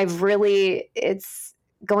something it's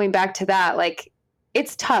going back to that, like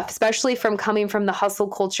it's tough, especially from coming from the hustle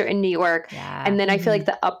culture in New York. And then I feel like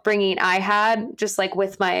the upbringing I had, just like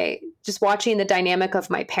with my just watching the dynamic of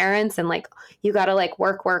my parents and like, you got to like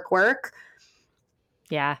work.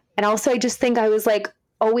 Yeah. And also I just think I was like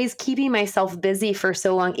always keeping myself busy for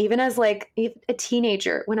so long, even as like a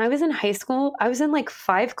teenager. When I was in high school, I was in like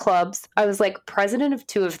 5 clubs. I was like president of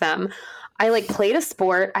 2 of them. I like played a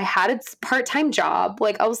sport. I had a part-time job.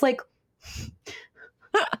 Like I was like,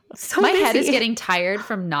 so my busy. head is getting tired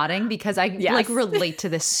from nodding because I like relate to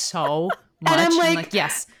this so much. And I'm like,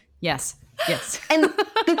 yes. And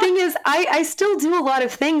the thing is, I still do a lot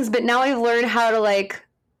of things, but now I've learned how to like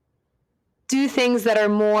do things that are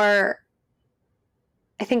more,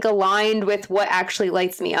 I think, aligned with what actually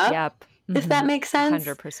lights me up. Yep. If that makes sense.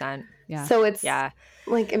 100%. Yeah. So it's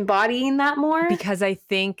like embodying that more. Because I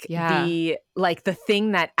think the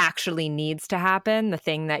thing that actually needs to happen, the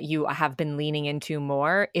thing that you have been leaning into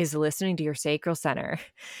more is listening to your sacral center,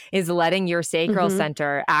 is letting your sacral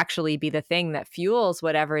center actually be the thing that fuels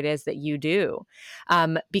whatever it is that you do.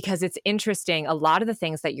 Because it's interesting, a lot of the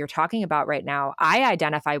things that you're talking about right now, I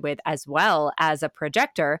identify with as well as a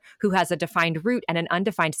projector who has a defined root and an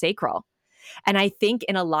undefined sacral. And I think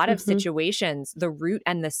in a lot of situations, the root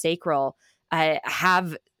and the sacral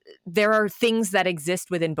there are things that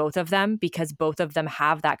exist within both of them because both of them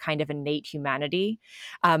have that kind of innate humanity.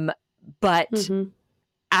 But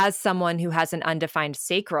as someone who has an undefined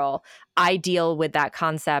sacral, I deal with that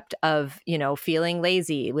concept of, feeling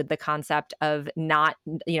lazy, with the concept of not,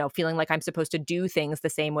 feeling like I'm supposed to do things the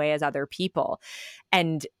same way as other people.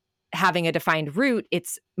 And having a defined root,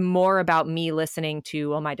 it's more about me listening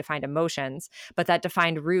to my defined emotions. But that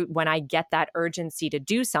defined root, when I get that urgency to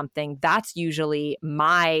do something, that's usually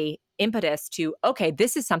my impetus to, okay,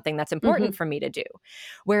 this is something that's important for me to do.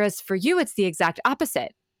 Whereas for you, it's the exact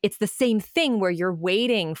opposite. It's the same thing where you're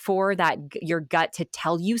waiting for your gut to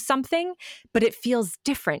tell you something, but it feels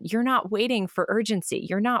different. You're not waiting for urgency.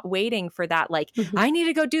 You're not waiting for that, like, I need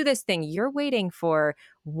to go do this thing. You're waiting for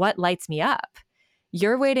what lights me up.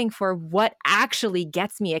 You're waiting for what actually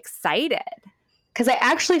gets me excited. Because I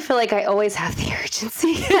actually feel like I always have the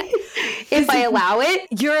urgency if I allow it.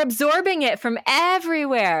 You're absorbing it from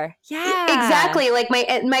everywhere. Yeah. Exactly. Like my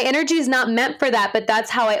energy is not meant for that, but that's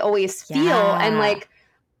how I always feel. Yeah. And like,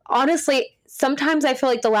 honestly, sometimes I feel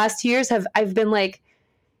like the last 2 years I've been like,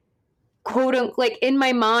 quote unquote, like in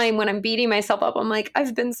my mind when I'm beating myself up, I'm like,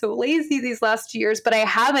 I've been so lazy these last 2 years, but I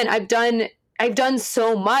haven't. I've done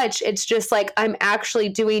so much. It's just like I'm actually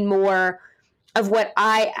doing more of what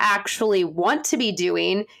I actually want to be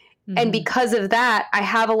doing. And because of that, I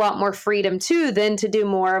have a lot more freedom too then to do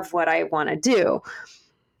more of what I want to do.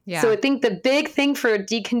 Yeah. So I think the big thing for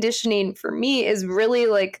deconditioning for me is really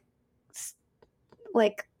like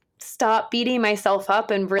stop beating myself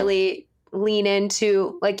up and really lean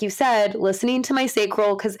into, like you said, listening to my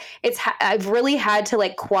sacral, because I've really had to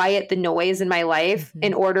like quiet the noise in my life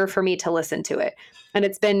in order for me to listen to it. And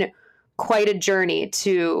it's been quite a journey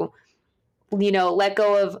to, let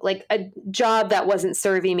go of like a job that wasn't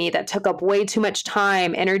serving me, that took up way too much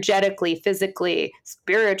time energetically, physically,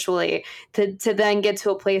 spiritually, to then get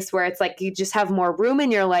to a place where it's like you just have more room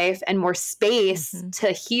in your life and more space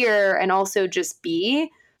to hear and also just be.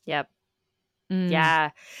 Yep.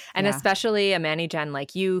 Yeah. And especially a ManiGen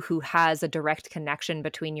like you who has a direct connection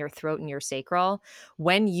between your throat and your sacral.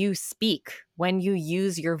 When you speak, when you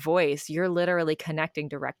use your voice, you're literally connecting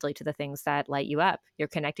directly to the things that light you up. You're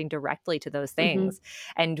connecting directly to those things.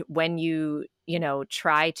 And when you,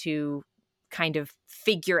 try to kind of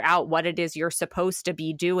figure out what it is you're supposed to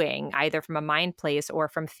be doing, either from a mind place or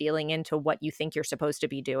from feeling into what you think you're supposed to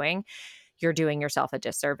be doing, you're doing yourself a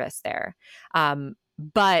disservice there.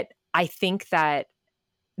 But I think that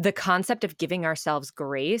the concept of giving ourselves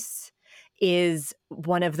grace is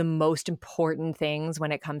one of the most important things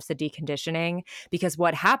when it comes to deconditioning, because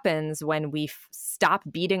what happens when we stop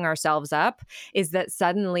beating ourselves up is that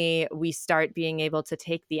suddenly we start being able to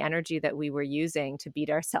take the energy that we were using to beat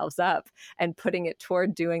ourselves up and putting it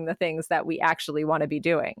toward doing the things that we actually want to be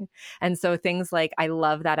doing. And so things like, I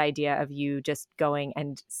love that idea of you just going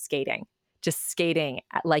and skating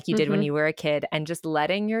like you did when you were a kid, and just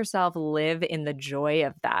letting yourself live in the joy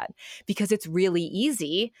of that, because it's really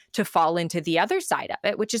easy to fall into the other side of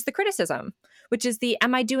it, which is the criticism, which is the,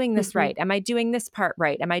 am I doing this right? Am I doing this part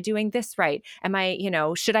right? Am I doing this right? Am I,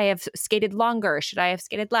 should I have skated longer? Should I have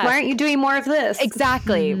skated less? Why aren't you doing more of this?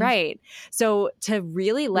 Exactly. Right. So to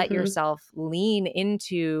really let yourself lean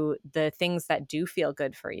into the things that do feel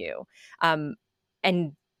good for you.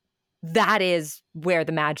 And that is where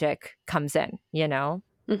the magic comes in,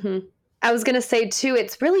 I was going to say too,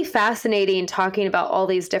 it's really fascinating talking about all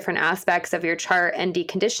these different aspects of your chart and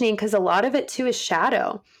deconditioning, because a lot of it too is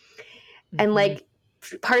shadow. And like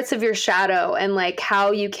parts of your shadow and like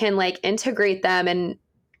how you can like integrate them. And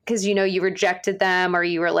because, you know, you rejected them, or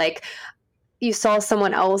you were like, you saw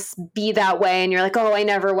someone else be that way and you're like, oh, I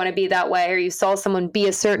never want to be that way. Or you saw someone be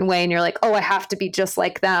a certain way and you're like, oh, I have to be just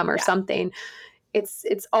like them or something.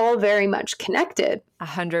 It's all very much connected.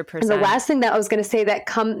 100%. And the last thing that I was going to say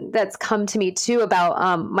that's come to me too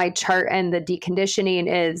about my chart and the deconditioning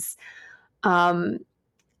is I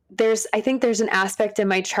think there's an aspect in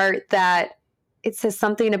my chart that it says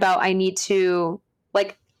something about I need to,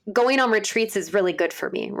 like, going on retreats is really good for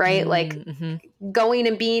me, right? Like going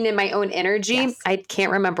and being in my own energy. Yes. I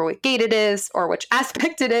can't remember what gate it is or which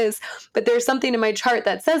aspect it is, but there's something in my chart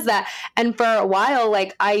that says that. And for a while,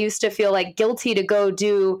 like I used to feel like guilty to go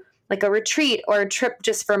do like a retreat or a trip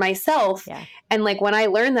just for myself. Yeah. And like when I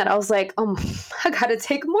learned that, I was like, oh, I got to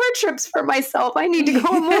take more trips for myself. I need to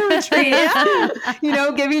go on more retreats, you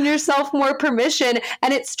know, giving yourself more permission.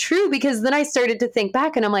 And it's true, because then I started to think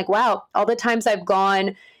back and I'm like, wow, all the times I've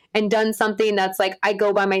gone and done something that's like, I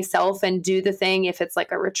go by myself and do the thing, if it's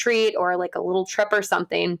like a retreat or like a little trip or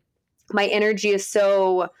something, my energy is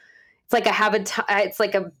so, it's like I have it's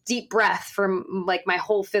like a deep breath from like my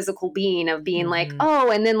whole physical being of being like,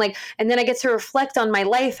 oh, and then I get to reflect on my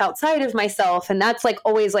life outside of myself. And that's like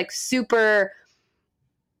always like super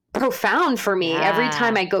profound for me every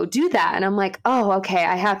time I go do that. And I'm like, oh,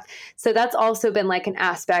 okay, so that's also been like an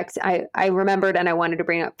aspect I remembered and I wanted to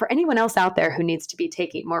bring up for anyone else out there who needs to be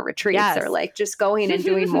taking more retreats or like just going and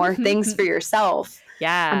doing more things for yourself.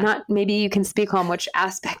 Yeah. Maybe you can speak on which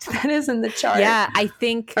aspect that is in the chart. Yeah, I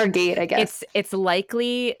think. Or gate, I guess. It's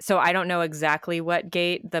likely. So I don't know exactly what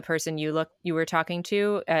gate the person you were talking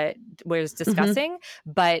to was discussing,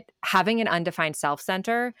 but having an undefined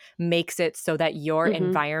self-center makes it so that your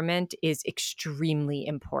environment is extremely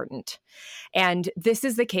important. And this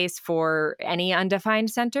is the case for any undefined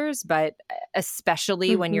centers, but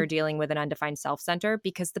especially when you're dealing with an undefined self-center,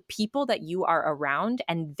 because the people that you are around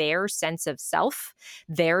and their sense of self,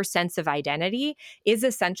 their sense of identity is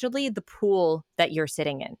essentially the pool that you're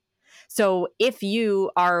sitting in. So if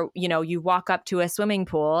you are, you walk up to a swimming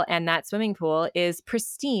pool and that swimming pool is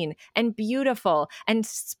pristine and beautiful and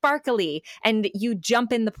sparkly, and you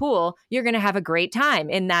jump in the pool, you're going to have a great time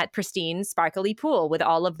in that pristine, sparkly pool with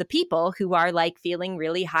all of the people who are like feeling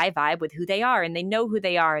really high vibe with who they are, and they know who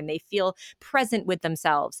they are, and they feel present with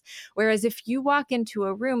themselves. Whereas if you walk into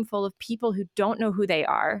a room full of people who don't know who they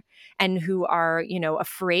are and who are,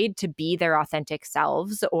 afraid to be their authentic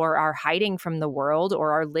selves, or are hiding from the world,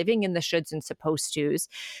 or are living in the shoulds and supposed tos,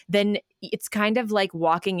 then it's kind of like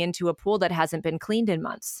walking into a pool that hasn't been cleaned in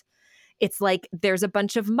months. It's like there's a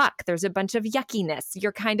bunch of muck, there's a bunch of yuckiness.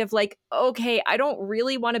 You're kind of like, okay, I don't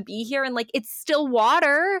really want to be here, and like it's still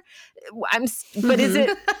water. But is it?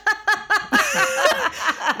 But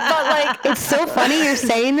like, it's so funny you're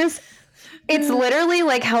saying this. It's literally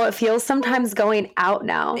like how it feels sometimes going out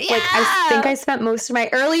now. Yeah. Like I think I spent most of my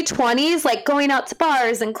early 20s like going out to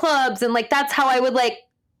bars and clubs, and like that's how I would like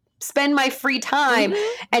spend my free time.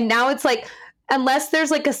 And now it's like, unless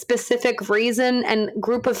there's like a specific reason and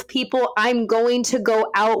group of people I'm going to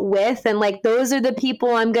go out with, and like those are the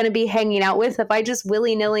people I'm going to be hanging out with. If I just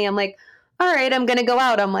willy-nilly, I'm like, all right, I'm going to go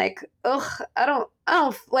out, I'm like, ugh, I don't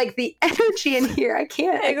like the energy in here. I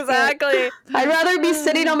can't. Exactly. I'd rather be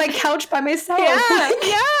sitting on my couch by myself.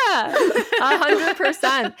 Yeah.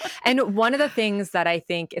 100%. And one of the things that I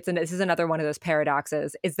think this is another one of those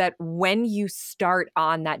paradoxes, is that when you start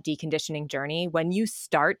on that deconditioning journey, when you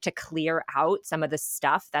start to clear out some of the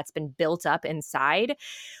stuff that's been built up inside,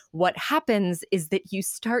 what happens is that you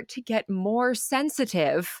start to get more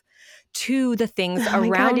sensitive to the things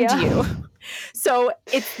around you. So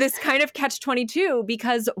it's this kind of catch-22,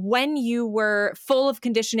 because when you were full of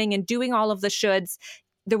conditioning and doing all of the shoulds,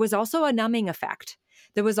 there was also a numbing effect.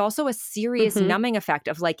 There was also a serious numbing effect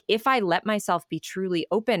of like, if I let myself be truly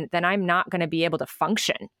open, then I'm not going to be able to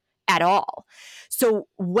function at all. So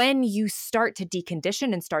when you start to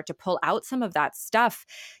decondition and start to pull out some of that stuff,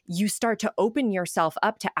 you start to open yourself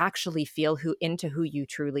up to actually feel into who you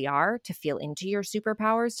truly are, to feel into your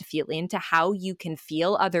superpowers, to feel into how you can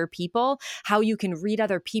feel other people, how you can read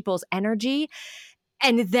other people's energy.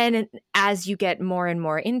 And then as you get more and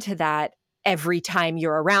more into that, every time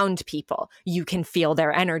you're around people, you can feel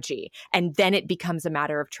their energy. And then it becomes a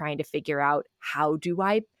matter of trying to figure out, how do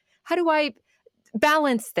I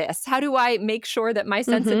balance this? How do I make sure that my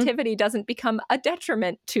sensitivity doesn't become a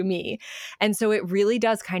detriment to me? And so it really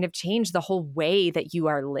does kind of change the whole way that you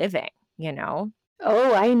are living,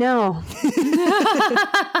 Oh, I know.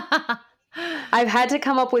 I've had to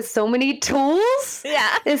come up with so many tools.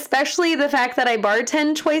 Yeah. Especially the fact that I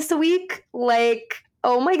bartend twice a week. Like,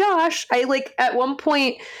 oh my gosh. I like at one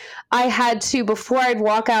point I had to, before I'd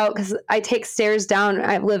walk out, because I take stairs down,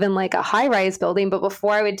 I live in like a high-rise building, but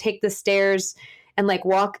before I would take the stairs and like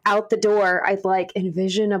walk out the door, I'd like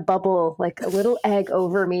envision a bubble, like a little egg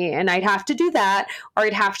over me. And I'd have to do that, or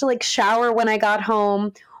I'd have to like shower when I got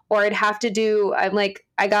home, or I'd have to do,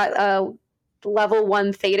 I got a level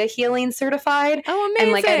 1 theta healing certified. Oh, amazing.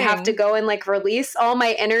 And like I'd have to go and like release all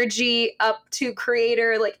my energy up to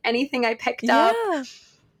creator, like anything I picked up.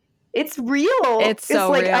 It's real. It's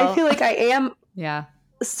so like, real. I feel like I am Yeah.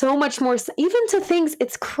 so much more, even to things,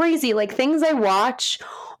 it's crazy. Like things I watch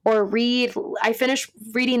or read. I finished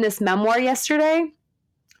reading this memoir yesterday.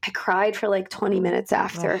 I cried for like 20 minutes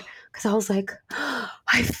after because I was like,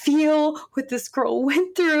 I feel what this girl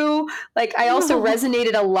went through. Like I also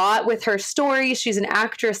resonated a lot with her story. She's an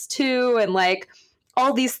actress too, and like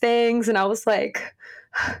all these things. And I was like,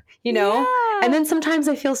 you know, and then sometimes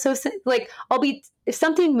I feel so like if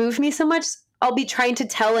something moved me so much, I'll be trying to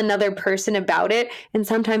tell another person about it. And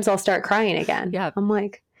sometimes I'll start crying again. Yeah. I'm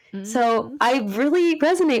like, so I really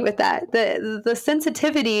resonate with that. The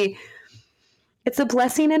sensitivity, it's a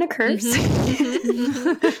blessing and a curse.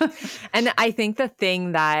 And I think the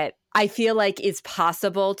thing that I feel like is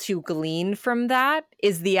possible to glean from that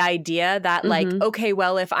is the idea that like, okay,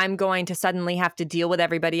 well, if I'm going to suddenly have to deal with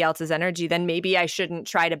everybody else's energy, then maybe I shouldn't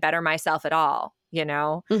try to better myself at all, you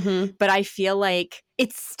know? But I feel like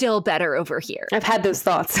it's still better over here. I've had those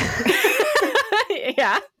thoughts.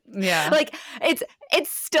 Yeah. Yeah. Like it's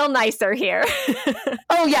still nicer here.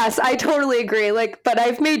 Oh yes, I totally agree. Like, but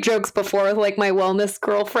I've made jokes before with like my wellness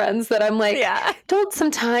girlfriends that I'm like, don't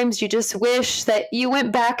sometimes you just wish that you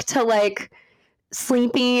went back to like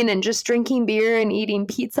sleeping and just drinking beer and eating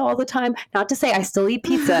pizza all the time? Not to say I still eat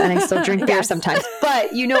pizza and I still drink beer sometimes,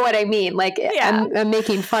 but you know what I mean? Like I'm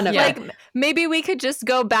making fun of it. Like maybe we could just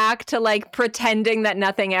go back to like pretending that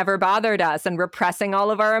nothing ever bothered us and repressing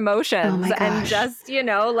all of our emotions and just, you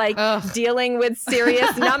know, like dealing with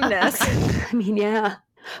serious numbness. I mean, yeah.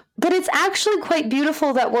 But it's actually quite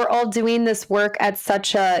beautiful that we're all doing this work at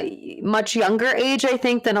such a much younger age, I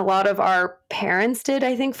think, than a lot of our parents did,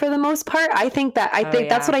 I think, for the most part. I think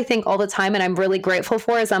that's what I think all the time. And I'm really grateful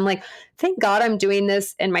for is I'm like, thank God I'm doing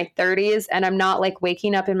this in my 30s and I'm not like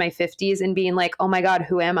waking up in my 50s and being like, oh my God,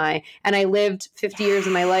 who am I? And I lived 50 years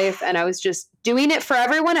of my life and I was just doing it for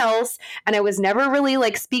everyone else. And I was never really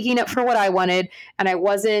like speaking up for what I wanted. And I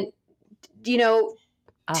wasn't, you know,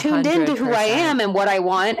 tuned into who I am and what I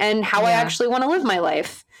want and how I actually want to live my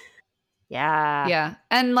life. Yeah. Yeah.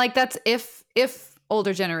 And like that's if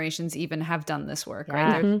older generations even have done this work,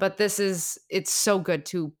 right? But it's so good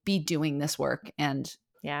to be doing this work and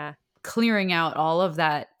clearing out all of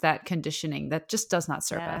that conditioning that just does not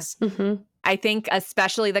serve us. I think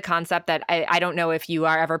especially the concept that I don't know if you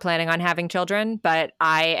are ever planning on having children, but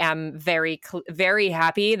I am very, very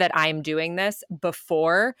happy that I'm doing this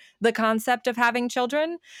before the concept of having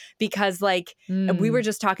children, because like we were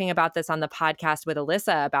just talking about this on the podcast with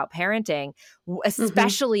Alyssa about parenting,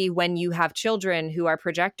 especially when you have children who are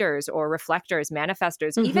projectors or reflectors,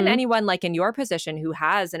 manifestors, even anyone like in your position who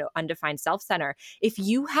has an undefined self-center. If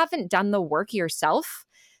you haven't done the work yourself,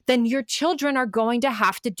 then your children are going to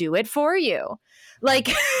have to do it for you. Like,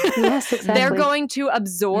 yes, exactly. They're going to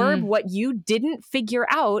absorb what you didn't figure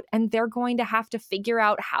out, and they're going to have to figure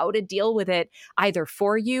out how to deal with it either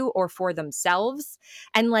for you or for themselves.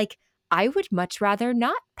 And like, I would much rather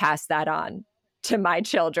not pass that on to my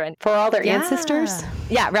children. For all their ancestors?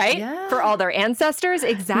 Yeah, right? Yeah. For all their ancestors?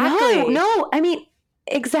 Exactly. No, I mean,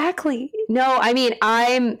 exactly. No, I mean,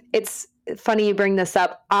 it's funny you bring this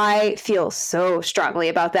up. I feel so strongly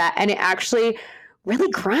about that. And it actually really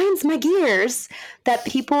grinds my gears that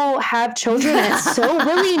people have children and it's so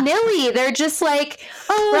willy-nilly. They're just like,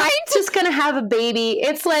 just going to have a baby.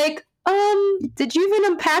 It's like, did you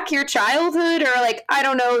even unpack your childhood or like, I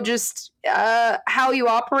don't know, just how you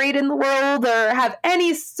operate in the world or have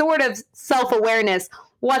any sort of self-awareness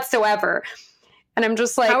whatsoever? And I'm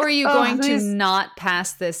just like, how are you going to not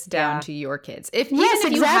pass this down to your kids? If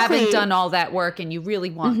you haven't done all that work and you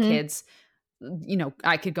really want kids, you know,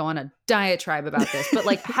 I could go on a diatribe about this, but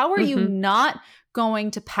like, how are you not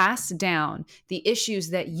going to pass down the issues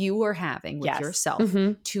that you are having with yourself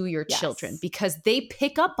to your children? Because they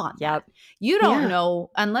pick up on that. You don't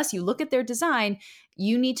know unless you look at their design.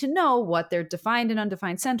 You need to know what their defined and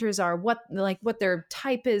undefined centers are, what their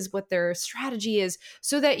type is, what their strategy is,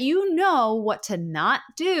 so that you know what to not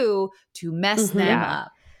do to mess them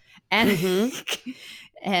up. And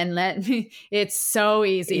it's so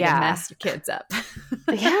easy to mess your kids up.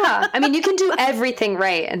 I mean, you can do everything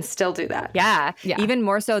right and still do that. Yeah. Even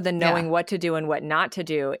more so than knowing what to do and what not to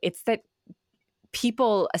do. It's that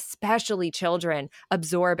people, especially children,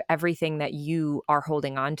 absorb everything that you are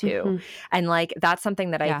holding on to. Mm-hmm. And like, that's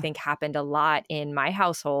something that I think happened a lot in my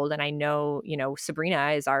household. And I know,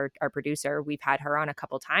 Sabrina is our producer. We've had her on a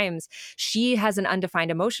couple times. She has an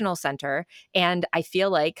undefined emotional center. And I feel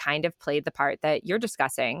like kind of played the part that you're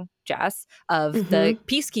discussing, Jess, of the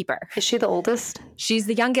peacekeeper. Is she the oldest? She's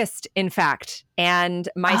the youngest, in fact. And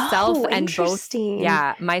myself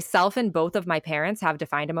myself and both of my parents have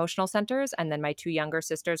defined emotional centers. And then my two younger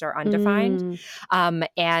sisters are undefined.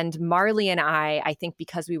 And Marley and I think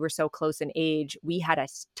because we were so close in age, we had a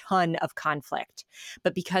ton of conflict.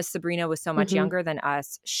 But because Sabrina was so much younger than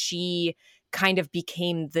us, she kind of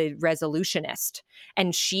became the resolutionist.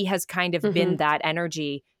 And she has kind of been that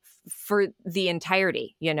energy for the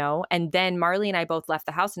entirety, and then Marley and I both left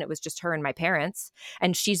the house and it was just her and my parents,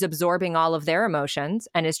 and she's absorbing all of their emotions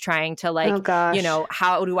and is trying to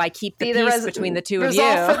how do I keep the peace between the two of you?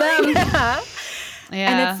 For them. Yeah.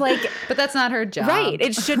 And it's like, but that's not her job. Right.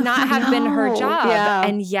 It should not have been her job. Yeah.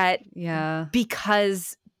 And yet,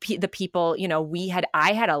 because the people,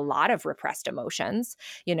 I had a lot of repressed emotions.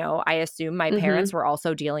 I assume my parents were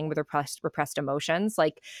also dealing with repressed emotions.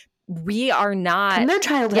 Like, we are not from their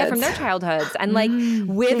childhoods. Yeah, from their childhoods. And like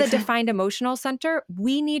with a defined emotional center,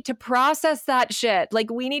 we need to process that shit. Like,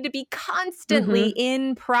 we need to be constantly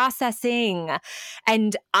in processing.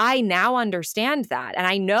 And I now understand that. And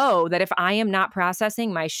I know that if I am not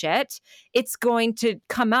processing my shit, it's going to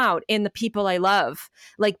come out in the people I love.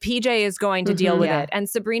 Like, PJ is going to deal with it, and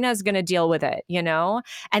Sabrina is going to deal with it,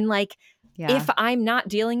 And like, if I'm not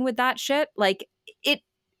dealing with that shit, like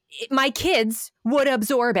my kids would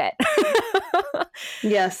absorb it.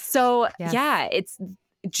 Yes. So it's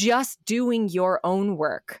just doing your own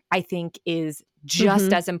work, I think, is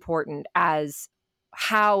just as important as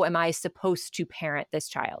how am I supposed to parent this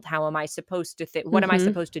child? How am I supposed to what am I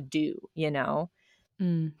supposed to do?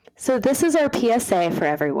 So this is our PSA for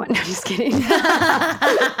everyone. Just kidding. Do the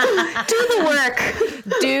work.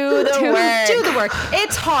 Do the work.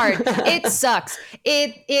 It's hard. It sucks.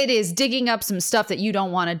 It is digging up some stuff that you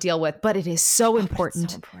don't want to deal with, but it is so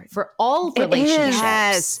important for all relationships.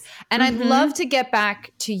 Yes. And I'd love to get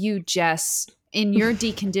back to you, Jess, in your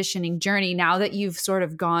deconditioning journey. Now that you've sort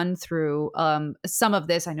of gone through some of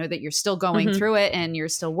this, I know that you're still going through it and you're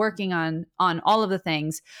still working on all of the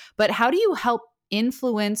things, but how do you help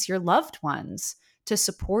influence your loved ones to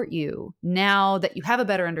support you now that you have a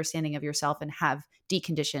better understanding of yourself and have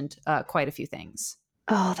deconditioned quite a few things?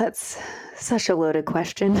 Oh, that's such a loaded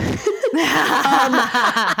question. We only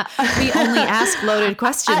ask loaded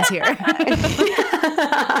questions here.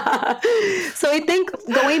 So I think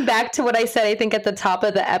going back to what I said, I think at the top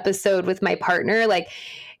of the episode with my partner, like,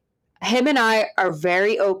 him and I are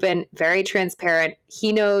very open, very transparent.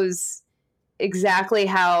 He knows exactly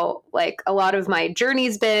how, like, a lot of my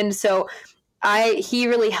journey's been. So he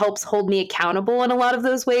really helps hold me accountable in a lot of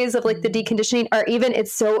those ways of like the deconditioning, or even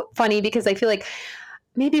it's so funny because I feel like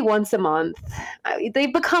maybe once a month,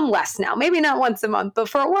 they've become less now, maybe not once a month, but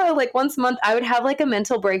for a while, like once a month, I would have like a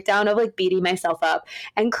mental breakdown of like beating myself up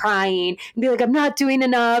and crying and be like, I'm not doing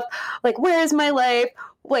enough. Like, where's my life?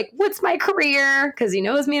 Like, what's my career? Because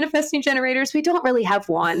as manifesting generators, we don't really have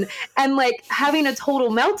one. And like having a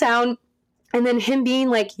total meltdown. And then him being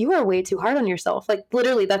like, you are way too hard on yourself. Like,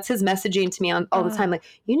 literally, that's his messaging to me all the time. Like,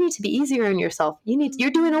 you need to be easier on yourself.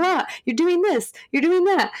 You're doing a lot. You're doing this. You're doing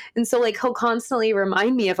that. And so like, he'll constantly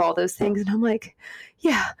remind me of all those things. And I'm like,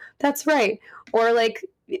 yeah, that's right. Or like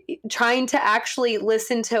trying to actually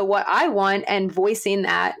listen to what I want and voicing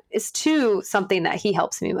that is too something that he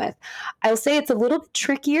helps me with. I'll say it's a little bit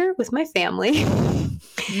trickier with my family.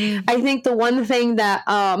 I think the one thing that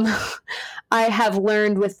I have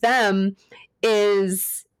learned with them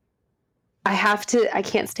is I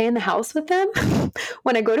can't stay in the house with them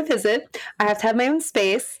when I go to visit. I have to have my own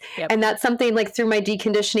space. Yep. And that's something like through my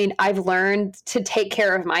deconditioning, I've learned to take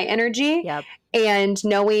care of my energy and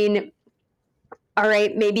knowing, all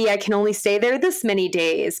right, maybe I can only stay there this many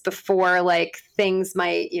days before like things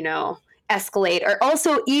might, escalate. Or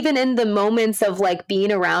also even in the moments of like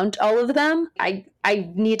being around all of them, I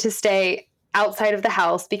need to stay outside of the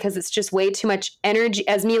house because it's just way too much energy.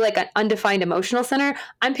 As me, like an undefined emotional center,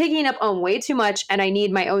 I'm picking up on way too much and I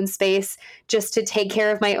need my own space just to take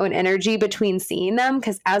care of my own energy between seeing them.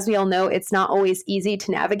 Because as we all know, it's not always easy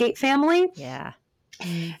to navigate family. Yeah.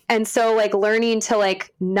 And so like learning to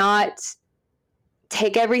like not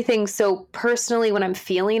take everything so personally when I'm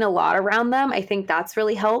feeling a lot around them, I think that's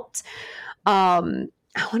really helped. I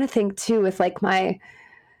want to think too with like my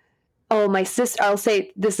sister, I'll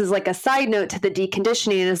say this is like a side note to the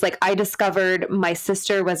deconditioning is like I discovered my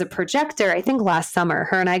sister was a projector, I think last summer.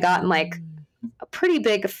 Her and I got in like a pretty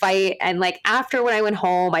big fight. And like after when I went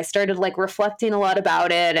home, I started like reflecting a lot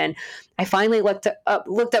about it. And I finally looked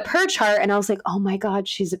up her chart and I was like, oh my God,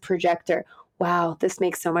 she's a projector. Wow, this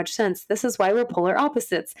makes so much sense. This is why we're polar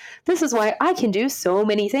opposites. This is why I can do so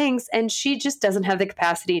many things. And she just doesn't have the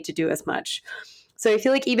capacity to do as much. So I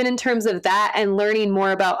feel like even in terms of that and learning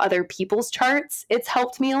more about other people's charts, it's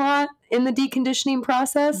helped me a lot in the deconditioning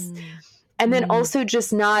process. And then also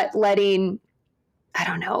just not letting, I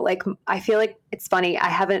don't know, like I feel like it's funny.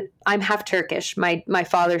 I'm half Turkish. My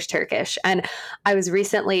father's Turkish. And I was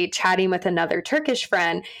recently chatting with another Turkish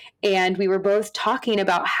friend, and we were both talking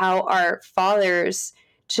about how our fathers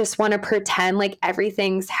just want to pretend like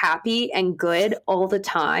everything's happy and good all the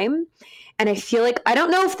time. And I feel like, I don't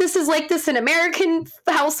know if this is like this in American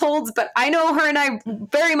households, but I know her and I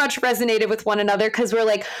very much resonated with one another because we're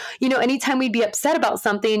like, anytime we'd be upset about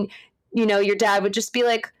something, your dad would just be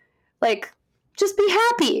like, just be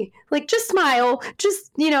happy, like, just smile,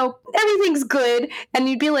 just, everything's good. And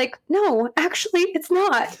you'd be like, no, actually it's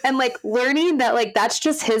not. And like learning that, like, that's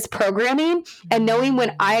just his programming, and knowing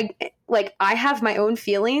when I have my own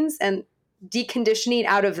feelings and deconditioning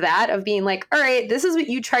out of that, of being like, all right, this is what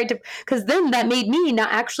you tried to, because then that made me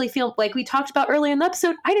not actually feel like we talked about earlier in the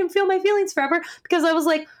episode. I didn't feel my feelings forever because I was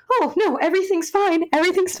like, oh no, everything's fine.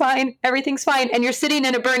 And you're sitting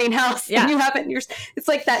in a burning house and you haven't, it's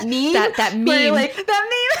like that meme. That meme. Like,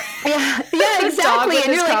 that meme. Yeah, exactly.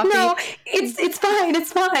 And you're like, no, it's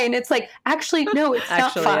fine. It's like, actually, no, it's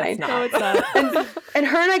not fine. No, it's not. And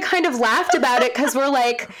her and I kind of laughed about it because we're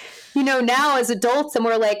like, now as adults, and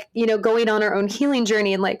we're like, going on our own healing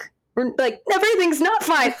journey, and like, we're like, everything's not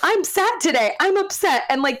fine. I'm sad today. I'm upset.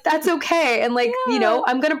 And like, that's okay. And like,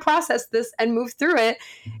 I'm going to process this and move through it.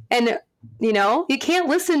 And, you can't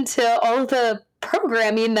listen to all the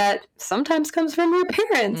programming that sometimes comes from your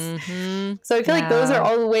parents. Mm-hmm. So I feel like those are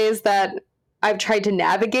all the ways that I've tried to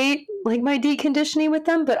navigate like my deconditioning with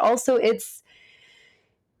them. But also it's,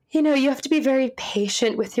 you have to be very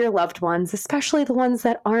patient with your loved ones, especially the ones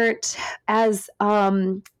that aren't as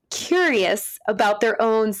curious about their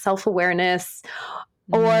own self-awareness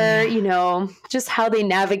or, just how they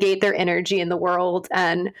navigate their energy in the world.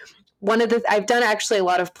 And I've done actually a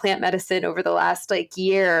lot of plant medicine over the last like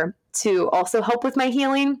year to also help with my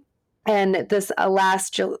healing. And this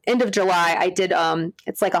end of July, I did,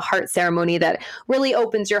 it's like a heart ceremony that really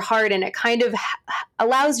opens your heart, and it kind of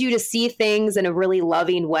allows you to see things in a really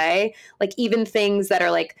loving way. Like even things that are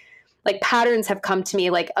like patterns have come to me,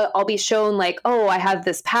 like I'll be shown like, oh, I have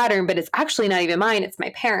this pattern, but it's actually not even mine. It's my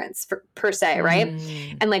parents per se. Right.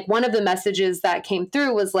 And like one of the messages that came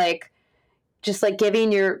through was like, just like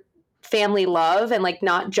giving your family love and like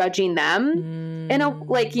not judging them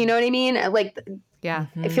like, you know what I mean? Like, yeah.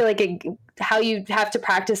 I feel like how you have to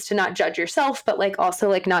practice to not judge yourself, but like also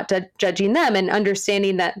like not judging them, and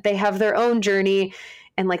understanding that they have their own journey,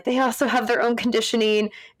 and like they also have their own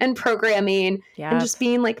conditioning and programming, and just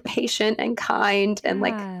being like patient and kind and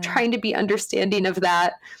like trying to be understanding of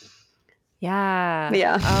that. Yeah.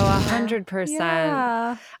 Yeah. Oh, 100%.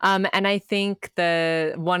 Yeah. And I think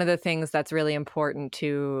one of the things that's really important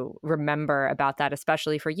to remember about that,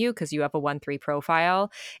 especially for you, because you have a 1-3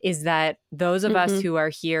 profile, is that those of us who are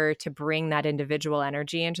here to bring that individual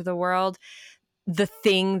energy into the world, the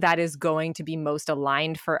thing that is going to be most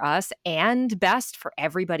aligned for us and best for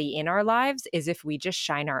everybody in our lives is if we just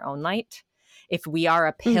shine our own light. If we are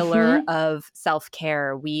a pillar of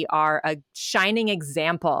self-care, we are a shining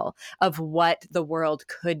example of what the world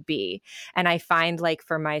could be. And I find like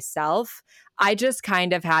for myself, I just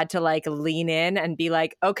kind of had to like lean in and be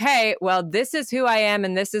like, okay, well, this is who I am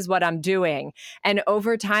and this is what I'm doing. And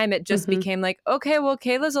over time, it just became like, okay, well,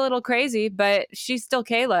 Kayla's a little crazy, but she's still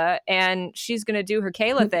Kayla and she's going to do her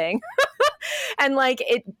Kayla thing. And like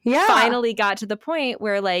it finally got to the point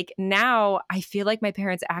where like now I feel like my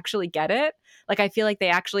parents actually get it. Like I feel like they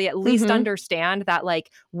actually at least understand that like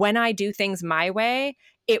when I do things my way,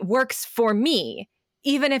 it works for me,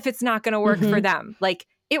 even if it's not going to work for them. Like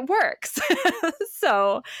it works.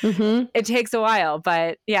 So it takes a while,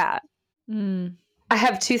 but yeah. I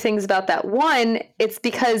have two things about that. One, it's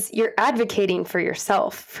because you're advocating for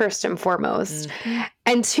yourself first and foremost.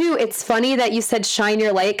 And two, it's funny that you said shine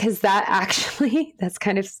your light, because that's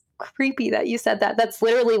kind of creepy that you said that. That's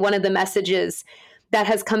literally one of the messages that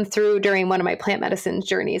has come through during one of my plant medicine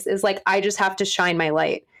journeys, is like, I just have to shine my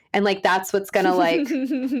light. And like, that's what's going to like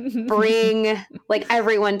bring like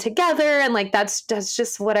everyone together. And like, that's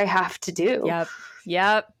just what I have to do.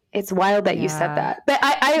 Yep. It's wild that you said that. But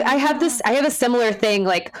I have a similar thing,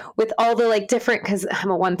 like with all the like different, because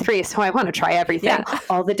I'm a 1-3, so I want to try everything.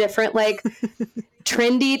 All the different like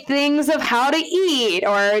trendy things of how to eat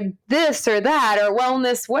or this or that or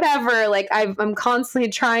wellness, whatever. Like I'm constantly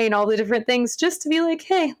trying all the different things just to be like,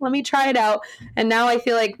 hey, let me try it out. And now I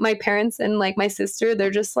feel like my parents and like my sister,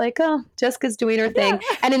 they're just like, oh, Jessica's doing her thing.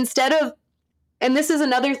 And instead of, and this is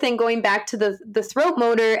another thing going back to the throat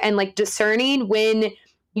motor and like discerning when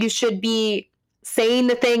you should be saying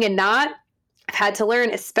the thing and not. I've had to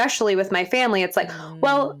learn, especially with my family. It's like,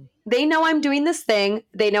 well, they know I'm doing this thing.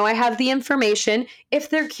 They know I have the information. If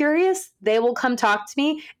they're curious, they will come talk to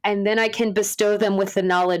me, and then I can bestow them with the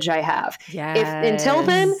knowledge I have. Yes. If until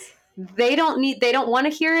then, they don't want to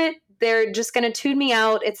hear it. They're just going to tune me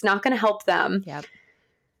out. It's not going to help them. Yep.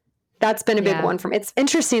 That's been a big one for me. It's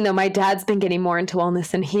interesting, though. My dad's been getting more into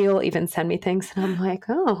wellness, and he'll even send me things. And I'm like,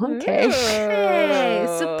 oh, okay. Hey,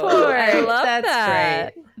 support. I love That's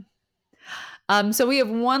that. great. So we have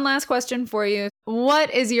one last question for you. What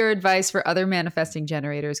is your advice for other manifesting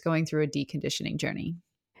generators going through a deconditioning journey?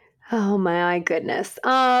 Oh my goodness.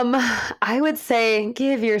 I would say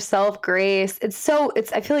give yourself grace. I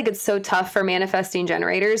feel like it's so tough for manifesting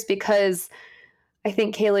generators because I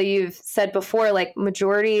think, Kayla, you've said before, like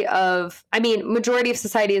majority of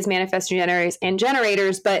society is manifesting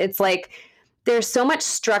generators, but it's like there's so much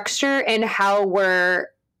structure in how we're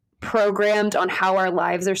programmed on how our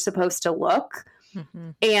lives are supposed to look.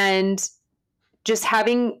 Mm-hmm. And just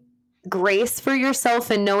having grace for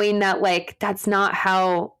yourself and knowing that like that's not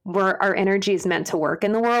how our energy is meant to work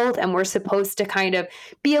in the world, and we're supposed to kind of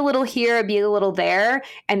be a little here, be a little there,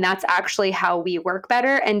 and that's actually how we work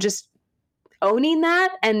better, and just owning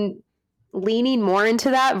that and leaning more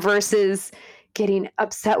into that versus getting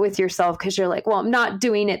upset with yourself because you're like, well, I'm not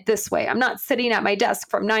doing it this way. I'm not sitting at my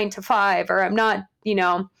desk from 9 to 5, or I'm not,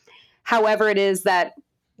 however it is that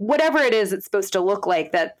whatever it is it's supposed to look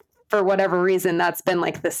like, that for whatever reason that's been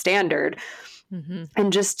like the standard. Mm-hmm.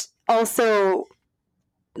 And just also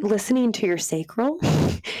listening to your sacral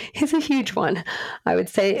is a huge one. I would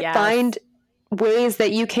say find ways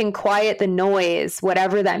that you can quiet the noise,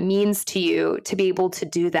 whatever that means to you, to be able to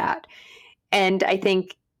do that. And I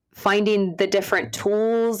think finding the different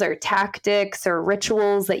tools or tactics or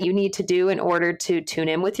rituals that you need to do in order to tune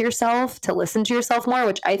in with yourself, to listen to yourself more,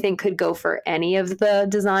 which I think could go for any of the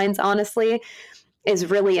designs, honestly, is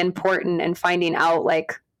really important. And finding out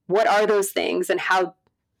like, what are those things and how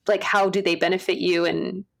do they benefit you,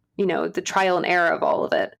 and, the trial and error of all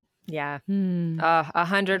of it. Yeah.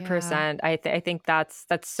 100%. I think that's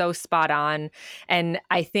so spot on. And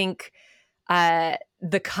I think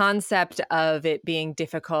the concept of it being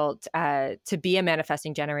difficult to be a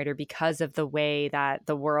manifesting generator because of the way that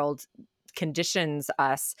the world conditions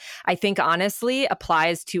us, I think honestly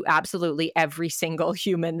applies to absolutely every single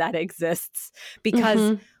human that exists,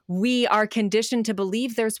 because we are conditioned to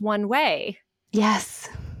believe there's one way. Yes.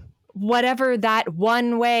 Whatever that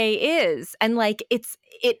one way is. And like it.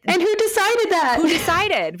 And who decided that? Who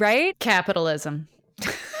decided, right? Capitalism.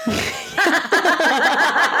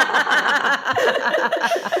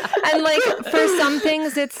 And like for some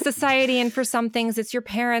things it's society, and for some things it's your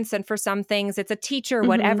parents, and for some things it's a teacher,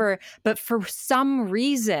 whatever. But for some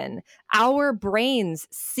reason, our brains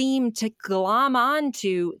seem to glom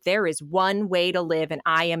onto there is one way to live and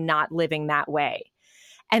I am not living that way.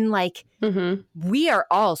 And like, we are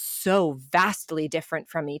all so vastly different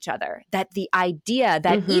from each other that the idea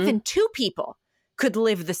that even two people could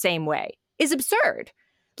live the same way is absurd.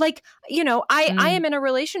 Like, I am in a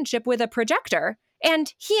relationship with a projector,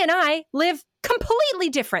 and he and I live completely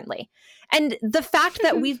differently. And the fact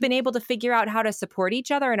that we've been able to figure out how to support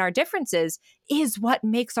each other in our differences is what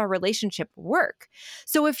makes our relationship work.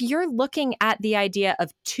 So if you're looking at the idea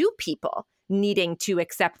of two people needing to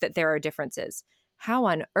accept that there are differences, how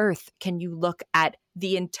on earth can you look at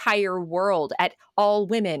the entire world, at all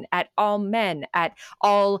women, at all men, at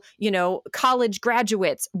all, college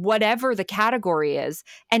graduates, whatever the category is,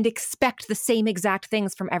 and expect the same exact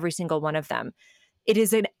things from every single one of them? It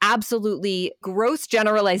is an absolutely gross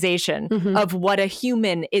generalization of what a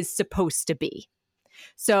human is supposed to be.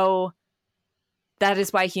 So that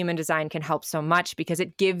is why human design can help so much, because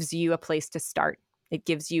it gives you a place to start. It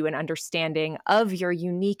gives you an understanding of your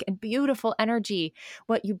unique and beautiful energy,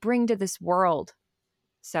 what you bring to this world.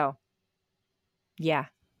 So, yeah.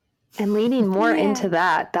 And leaning more into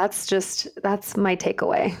that, that's my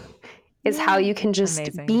takeaway, is how you can just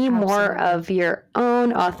be more of your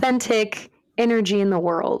own authentic energy in the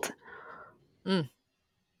world.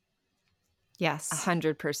 Yes.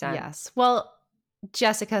 100%. Yes. Well,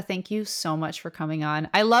 Jessica, thank you so much for coming on.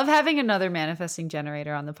 I love having another manifesting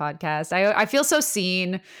generator on the podcast. I feel so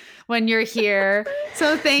seen when you're here.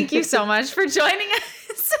 So thank you so much for joining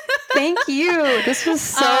us. Thank you. This was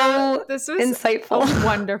so insightful. A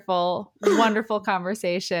wonderful, wonderful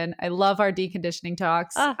conversation. I love our deconditioning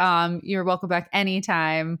talks. You're welcome back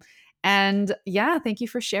anytime. And yeah, thank you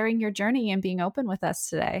for sharing your journey and being open with us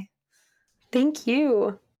today. Thank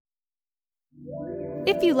you.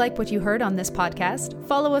 If you like what you heard on this podcast,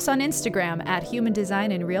 follow us on Instagram at Human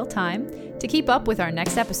Design in Real Time to keep up with our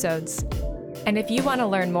next episodes. And if you want to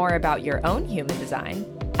learn more about your own human design,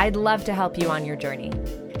 I'd love to help you on your journey.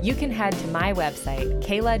 You can head to my website,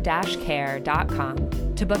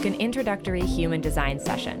 kayla-care.com, to book an introductory human design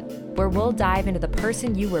session, where we'll dive into the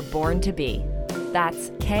person you were born to be. That's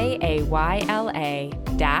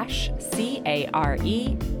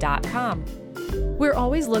KAYLA-CARE.com. We're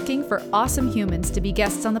always looking for awesome humans to be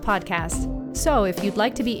guests on the podcast. So if you'd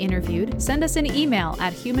like to be interviewed, send us an email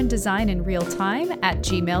at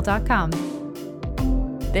humandesigninrealtime@gmail.com.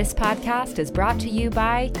 This podcast is brought to you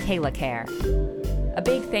by Kayla Care. A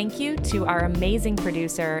big thank you to our amazing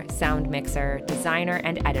producer, sound mixer, designer,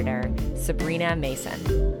 and editor, Sabrina Mason.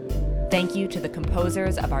 Thank you to the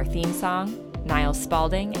composers of our theme song, Niall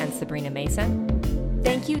Spalding and Sabrina Mason.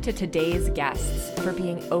 Thank you to today's guests for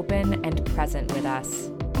being open and present with us.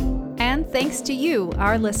 And thanks to you,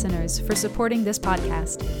 our listeners, for supporting this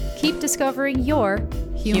podcast. Keep discovering your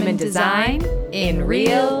human design in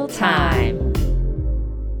real time.